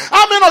seen.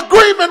 I'm in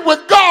agreement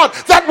with God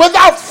that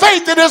without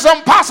faith it is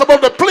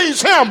impossible to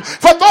please him.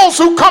 For those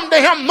who come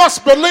to him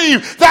must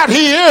believe that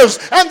he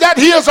is, and that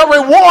he is a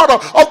rewarder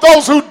of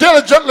those who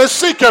diligently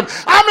seek him.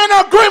 I'm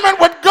in agreement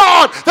with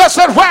God that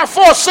said,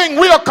 wherefore sing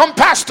we are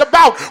compassed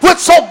about with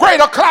so great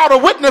a cloud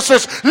of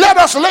witnesses. Let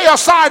us lay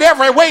aside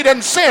every weight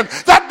and sin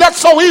that doth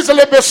so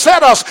easily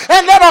beset us,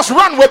 and let us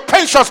run with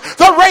patience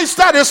the race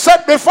that is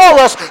set before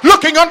us,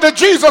 looking unto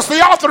Jesus, the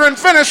author and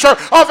finisher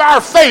of our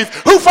faith,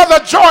 who for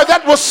the joy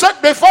that was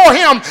set before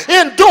him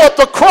endured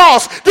the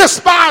cross,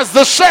 despised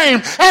the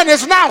shame, and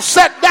is now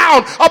set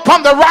down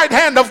upon the right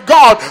hand of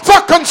God. For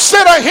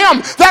consider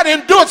him that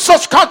endured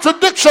such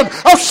contradiction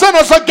of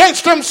sinners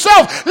against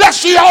himself,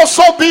 lest ye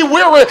also be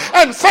weary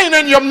and faint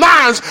in your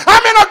minds.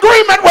 I'm in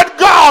agreement with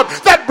God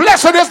that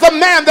blessed is the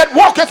man that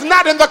walketh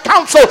not in the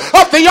counsel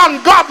of the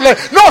ungodly,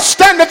 nor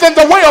standeth in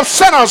the way of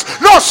sinners,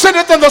 nor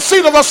sitteth in the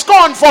seat of the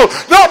scornful,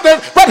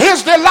 but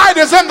his delight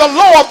is in the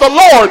law of the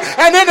Lord,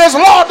 and in his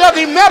law doth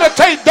he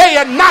meditate day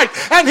and night.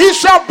 And he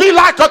shall be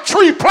like a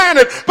tree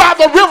planted by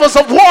the rivers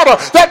of water,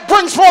 that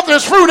brings forth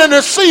his fruit in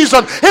his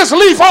season. His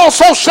leaf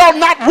also shall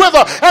not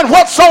wither, and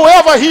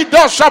whatsoever he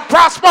does shall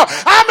prosper.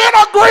 I'm in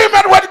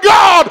agreement with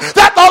God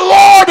that the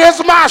Lord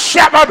is my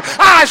shepherd,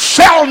 I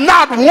shall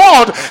not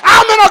want.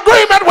 I'm in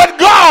agreement with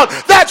God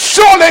that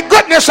surely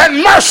goodness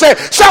and mercy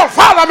shall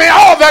follow me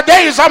all the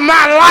days of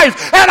my life,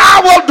 and I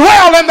will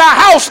dwell in the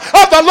house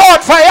of the Lord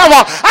forever.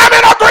 I'm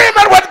in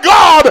agreement with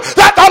God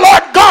that the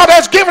Lord God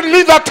has given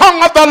me the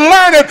tongue of the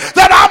learned,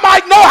 that I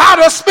might know how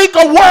to speak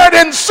a word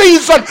in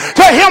season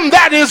to him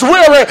that is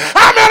weary.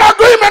 I'm in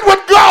agreement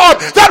with God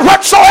that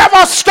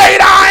whatsoever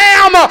state I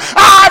am,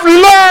 I've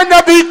learned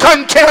to be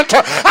content.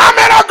 I'm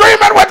in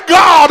agreement with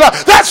God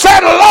that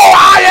said, lo,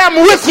 I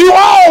am with you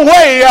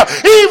always,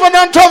 even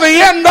until the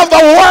end of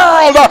the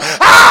world.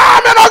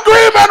 I'm in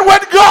agreement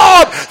with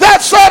God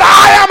that said,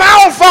 I am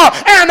Alpha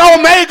and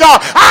Omega.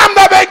 I'm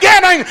the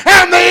beginning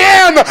and the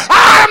end.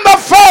 I'm the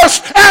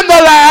first and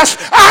the last.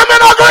 I'm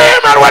in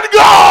agreement with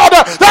God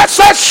that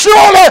said,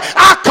 surely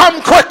I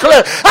come quickly.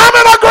 I'm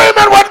in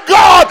agreement with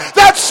God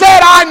that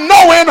said, I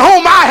know in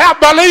whom I have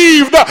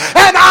believed,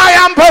 and I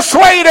am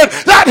persuaded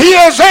that he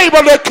is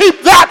able to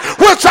keep that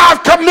which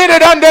I've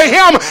committed unto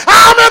him.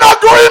 I'm in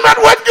agreement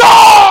with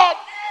God.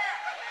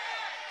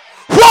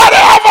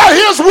 Whatever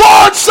his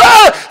word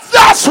said,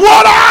 that's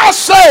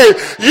Hey,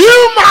 you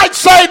might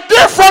say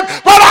different,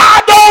 but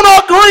I don't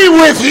agree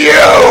with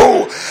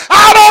you.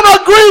 I don't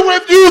agree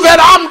with you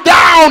that I'm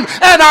down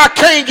and I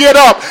can't get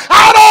up.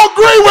 I don't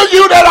agree with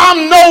you that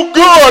I'm no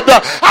good.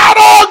 I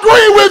don't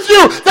agree with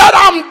you that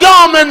I'm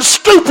dumb and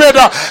stupid.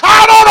 I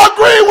don't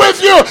agree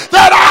with you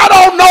that I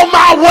don't know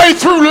my way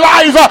through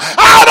life.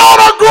 I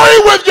don't agree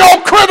with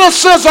your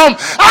criticism.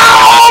 I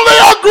only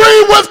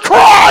agree with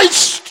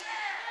Christ.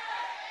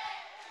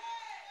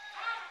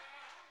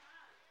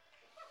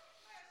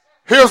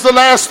 Here's the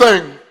last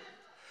thing.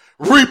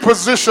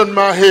 Reposition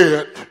my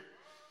head.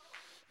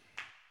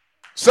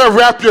 Say,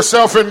 wrap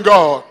yourself in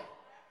God.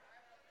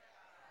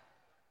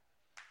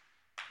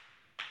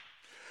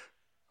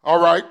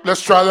 All right,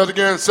 let's try that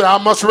again. Say, I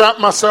must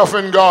wrap myself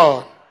in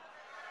God.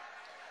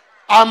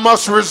 I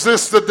must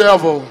resist the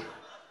devil.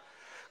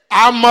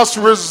 I must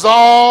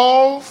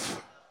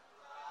resolve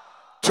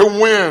to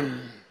win.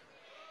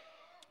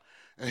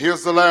 And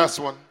here's the last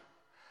one.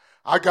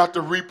 I got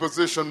to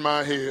reposition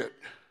my head.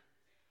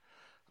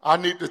 I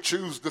need to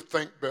choose to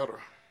think better.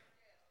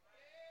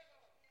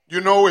 You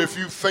know, if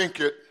you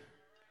think it,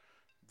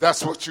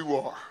 that's what you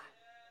are.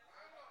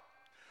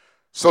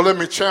 So let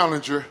me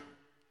challenge you.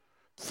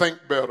 Think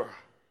better.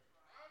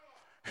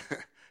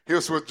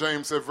 Here's what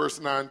James said, verse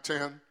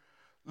 9-10.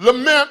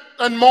 Lament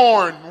and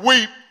mourn,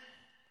 weep.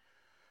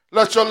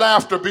 Let your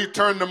laughter be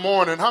turned to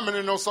mourning. How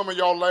many know some of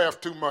y'all laugh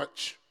too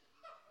much?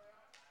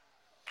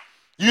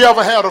 You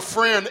ever had a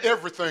friend,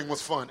 everything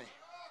was funny?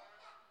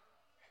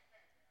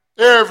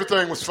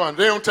 Everything was funny.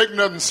 They don't take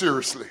nothing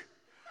seriously.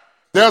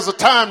 There's a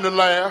time to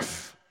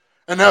laugh,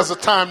 and there's a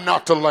time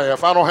not to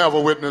laugh. I don't have a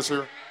witness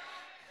here.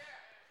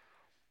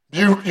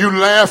 You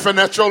laughing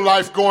at your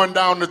life going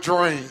down the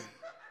drain.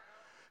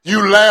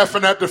 You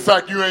laughing at the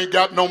fact you ain't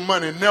got no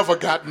money, never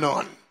got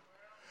none.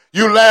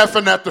 You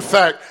laughing at the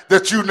fact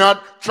that you're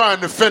not trying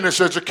to finish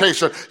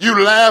education.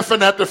 You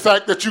laughing at the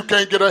fact that you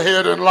can't get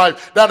ahead in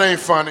life. That ain't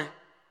funny.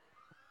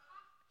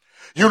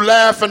 You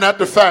laughing at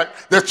the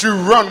fact that you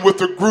run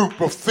with a group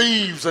of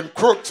thieves and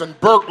crooks and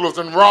burglars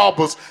and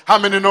robbers. How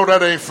many know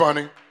that ain't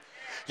funny?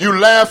 You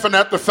laughing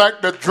at the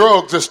fact that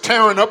drugs is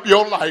tearing up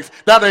your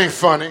life. That ain't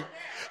funny.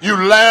 You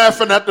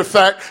laughing at the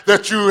fact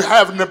that you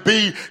having to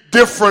be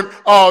different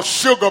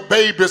sugar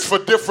babies for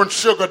different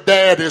sugar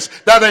daddies.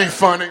 That ain't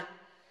funny.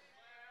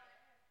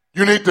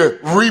 You need to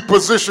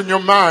reposition your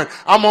mind.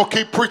 I'm going to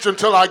keep preaching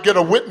until I get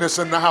a witness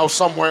in the house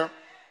somewhere.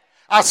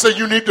 I say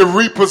you need to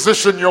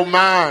reposition your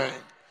mind.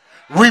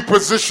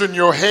 Reposition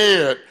your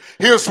head.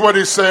 Here's what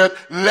he said.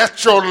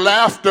 Let your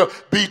laughter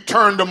be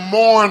turned to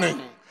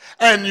mourning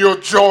and your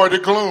joy to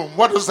gloom.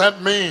 What does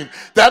that mean?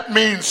 That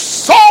means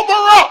sober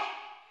up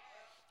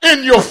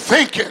in your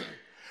thinking.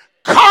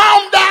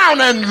 Calm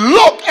down and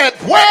look at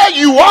where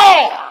you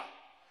are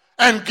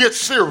and get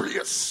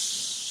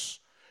serious.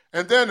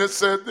 And then it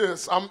said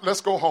this.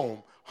 Let's go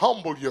home.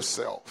 Humble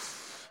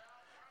yourself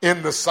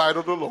in the sight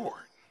of the Lord,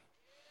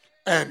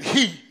 and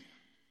he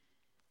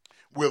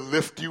will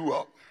lift you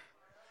up.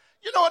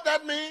 You know what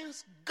that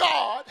means?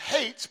 God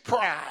hates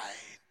pride.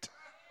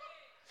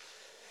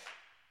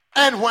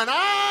 And when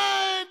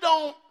I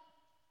don't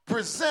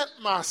present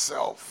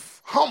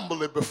myself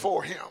humbly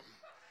before him,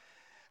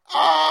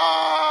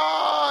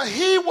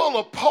 he will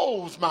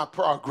oppose my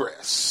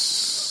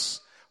progress.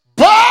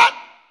 But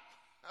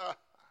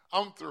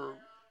I'm through.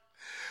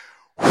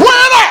 When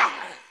I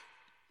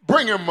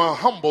bring him a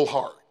humble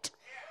heart,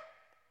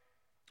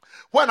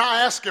 when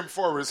I ask him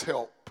for his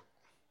help,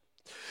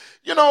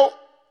 you know,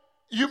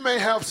 you may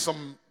have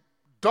some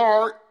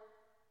dark,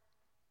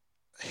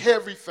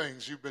 heavy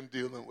things you've been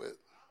dealing with,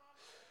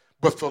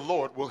 but the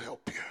Lord will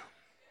help you.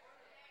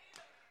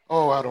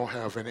 Oh, I don't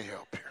have any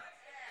help here.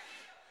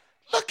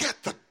 Look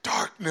at the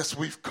darkness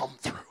we've come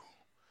through,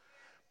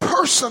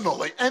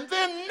 personally and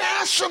then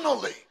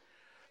nationally.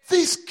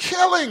 These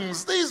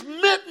killings, these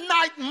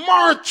midnight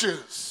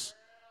marches,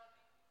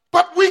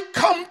 but we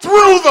come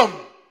through them.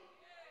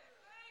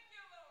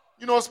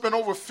 You know, it's been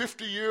over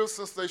 50 years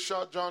since they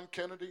shot John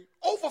Kennedy.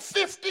 Over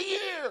 50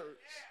 years.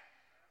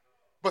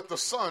 But the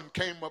sun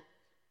came up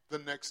the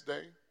next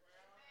day.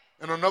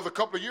 In another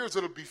couple of years,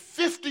 it'll be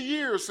 50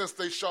 years since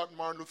they shot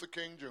Martin Luther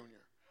King Jr.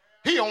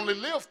 He only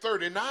lived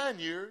 39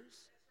 years.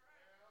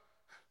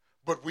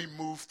 But we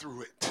moved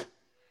through it.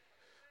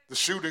 The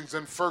shootings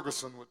in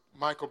Ferguson with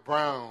Michael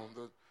Brown,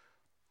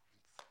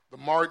 the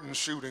Martin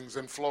shootings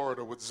in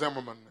Florida with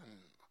Zimmerman. And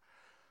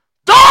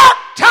dark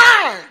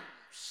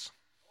times,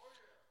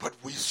 but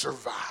we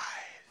survive.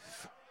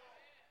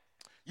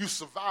 You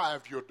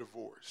survived your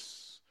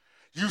divorce.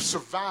 You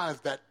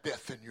survived that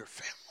death in your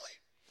family.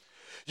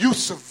 You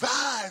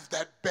survived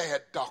that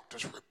bad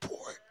doctor's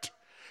report.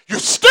 You're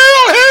still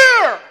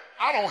here.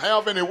 I don't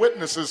have any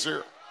witnesses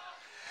here.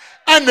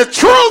 And the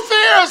truth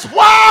is,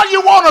 while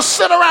you want to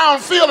sit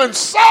around feeling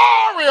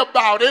sorry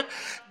about it,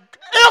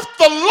 if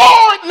the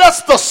Lord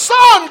lets the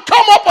sun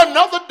come up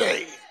another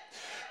day,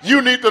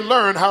 you need to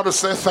learn how to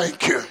say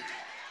thank you.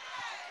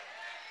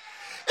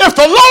 If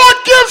the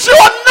Lord gives you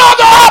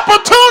another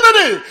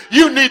opportunity,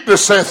 you need to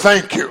say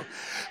thank you.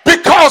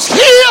 Because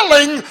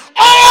healing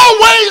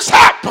always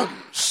happens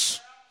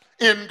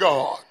in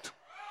God.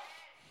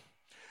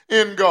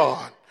 In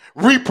God.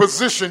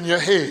 Reposition your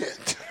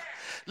head.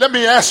 Let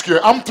me ask you,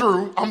 I'm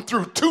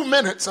through 2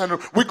 minutes and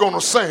we're going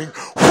to sing.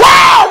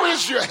 Where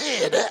is your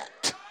head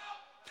at?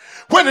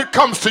 When it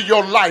comes to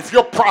your life,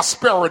 your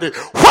prosperity,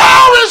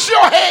 where is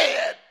your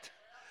head?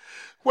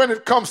 When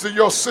it comes to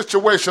your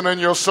situation and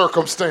your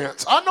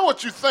circumstance. I know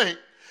what you think.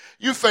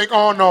 You think,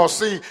 oh no,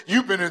 see,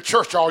 you've been in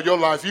church all your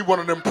life. You one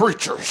of them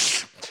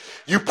preachers.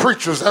 You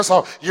preachers, that's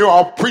all. You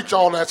all preach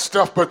all that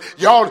stuff, but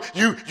y'all,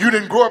 you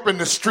didn't grow up in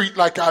the street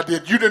like I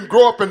did. You didn't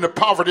grow up in the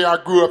poverty I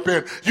grew up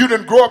in. You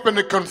didn't grow up in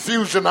the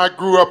confusion I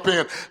grew up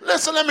in.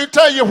 Listen, let me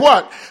tell you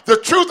what. The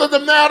truth of the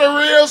matter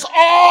is,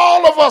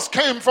 all of us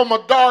came from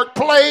a dark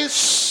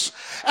place,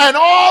 and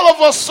all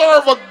of us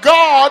serve a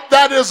God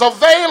that is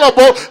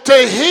available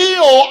to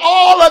heal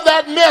all of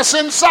that mess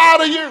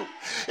inside of you.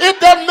 It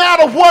doesn't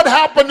matter what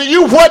happened to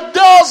you. What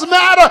does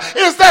matter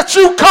is that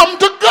you come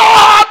to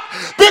God,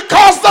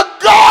 because the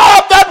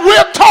God that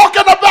we're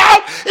talking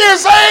about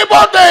is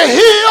able to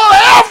heal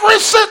every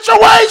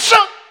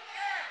situation.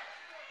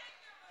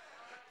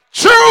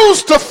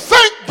 Choose to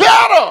think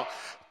better.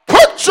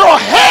 Put your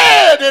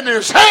head in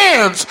his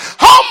hands.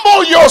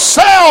 Humble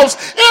yourselves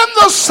in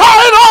the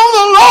sight of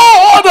the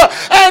Lord,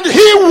 and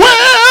he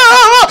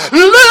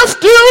will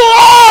lift you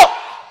up.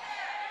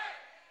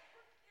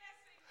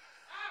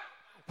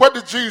 What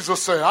did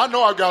Jesus say? I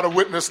know I got a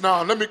witness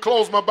now. Let me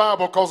close my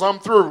Bible because I'm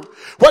through.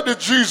 What did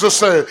Jesus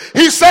say?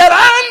 He said,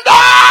 and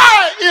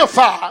if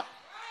I,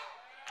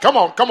 come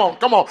on,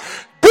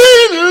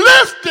 be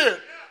lifted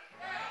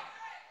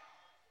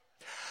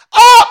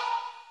up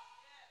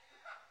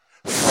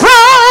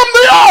from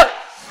the earth.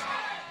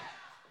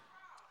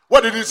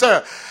 What did he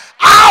say?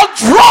 I'll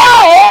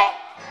draw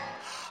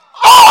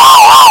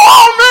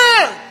all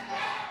men.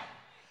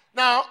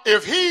 Now,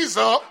 if he's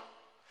up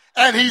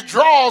and he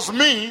draws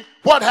me,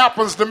 what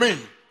happens to me?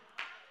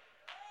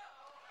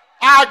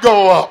 I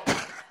go up.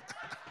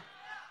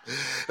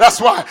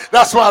 That's why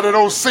that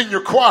old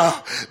senior choir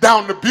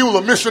down the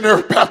Beulah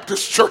Missionary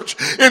Baptist Church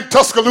in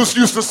Tuscaloosa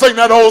used to sing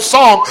that old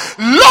song,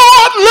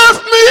 Lord,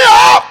 lift me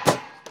up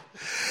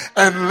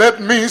and let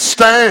me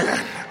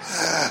stand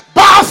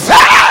by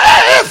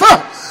faith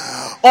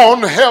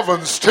on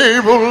heaven's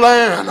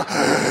tableland.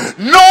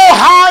 No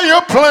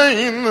higher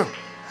plane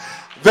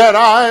that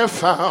I have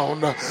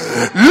found. Lord,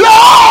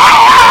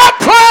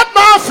 plant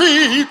my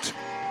feet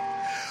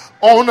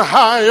on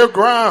higher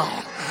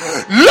ground.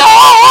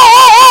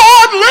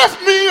 Lord,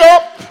 lift me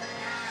up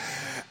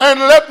and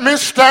let me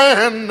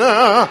stand.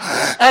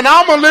 And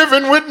I'm a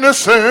living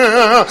witness.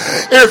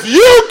 If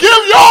you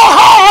give your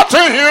heart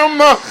to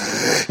him,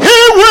 he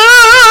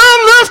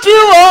will lift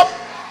you up.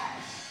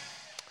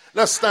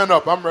 Let's stand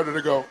up. I'm ready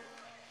to go.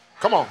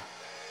 Come on,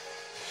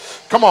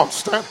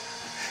 stand.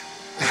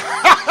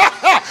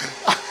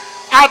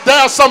 I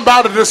dare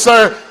somebody to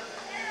say,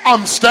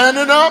 I'm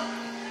standing up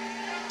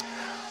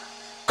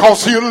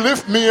because he'll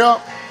lift me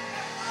up.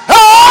 Oh,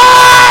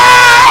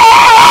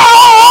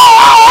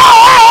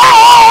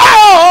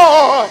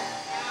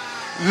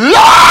 Lord,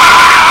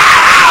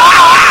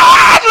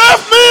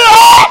 lift me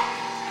up.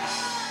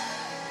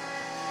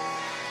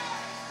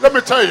 Let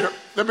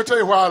me tell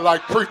you why I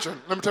like preaching.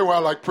 Let me tell you why I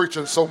like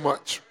preaching so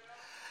much.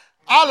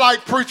 I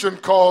like preaching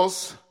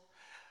because,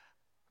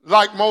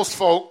 like most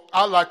folk,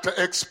 I like to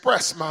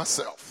express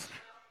myself.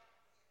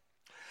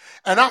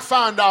 And I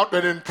find out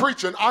that in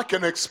preaching, I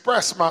can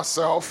express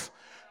myself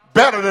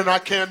better than I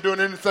can doing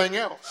anything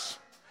else.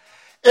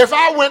 If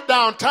I went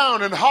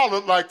downtown and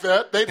hollered like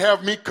that, they'd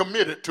have me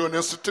committed to an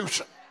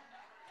institution.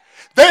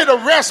 They'd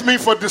arrest me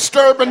for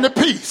disturbing the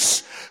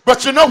peace.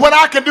 But you know what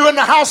I can do in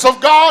the house of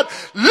God?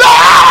 Lord,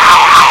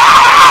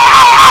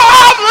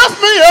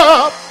 lift me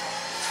up.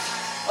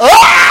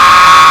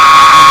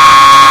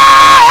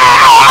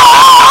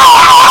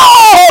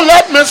 Oh,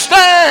 let me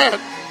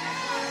stand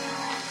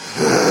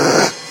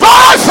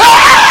by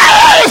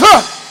faith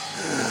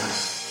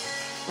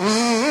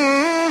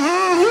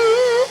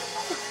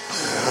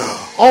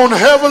on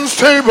heaven's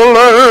table.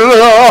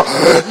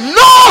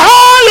 No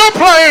higher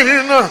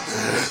plane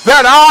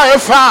that I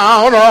have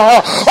found.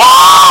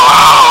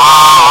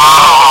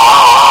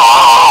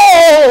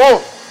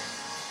 Oh,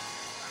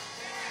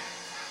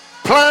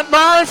 plant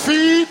my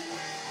feet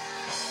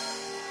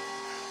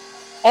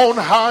on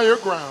higher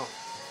ground.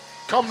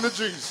 Come to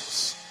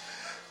Jesus.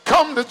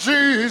 Come to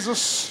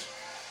Jesus.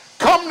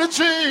 Come to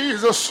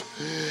Jesus.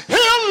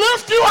 He'll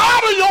lift you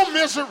out of your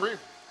misery.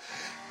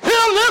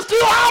 He'll lift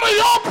you out of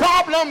your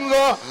problems.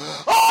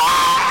 Oh,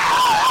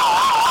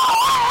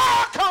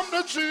 come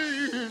to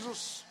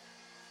Jesus.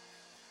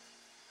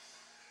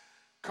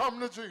 Come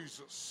to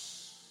Jesus.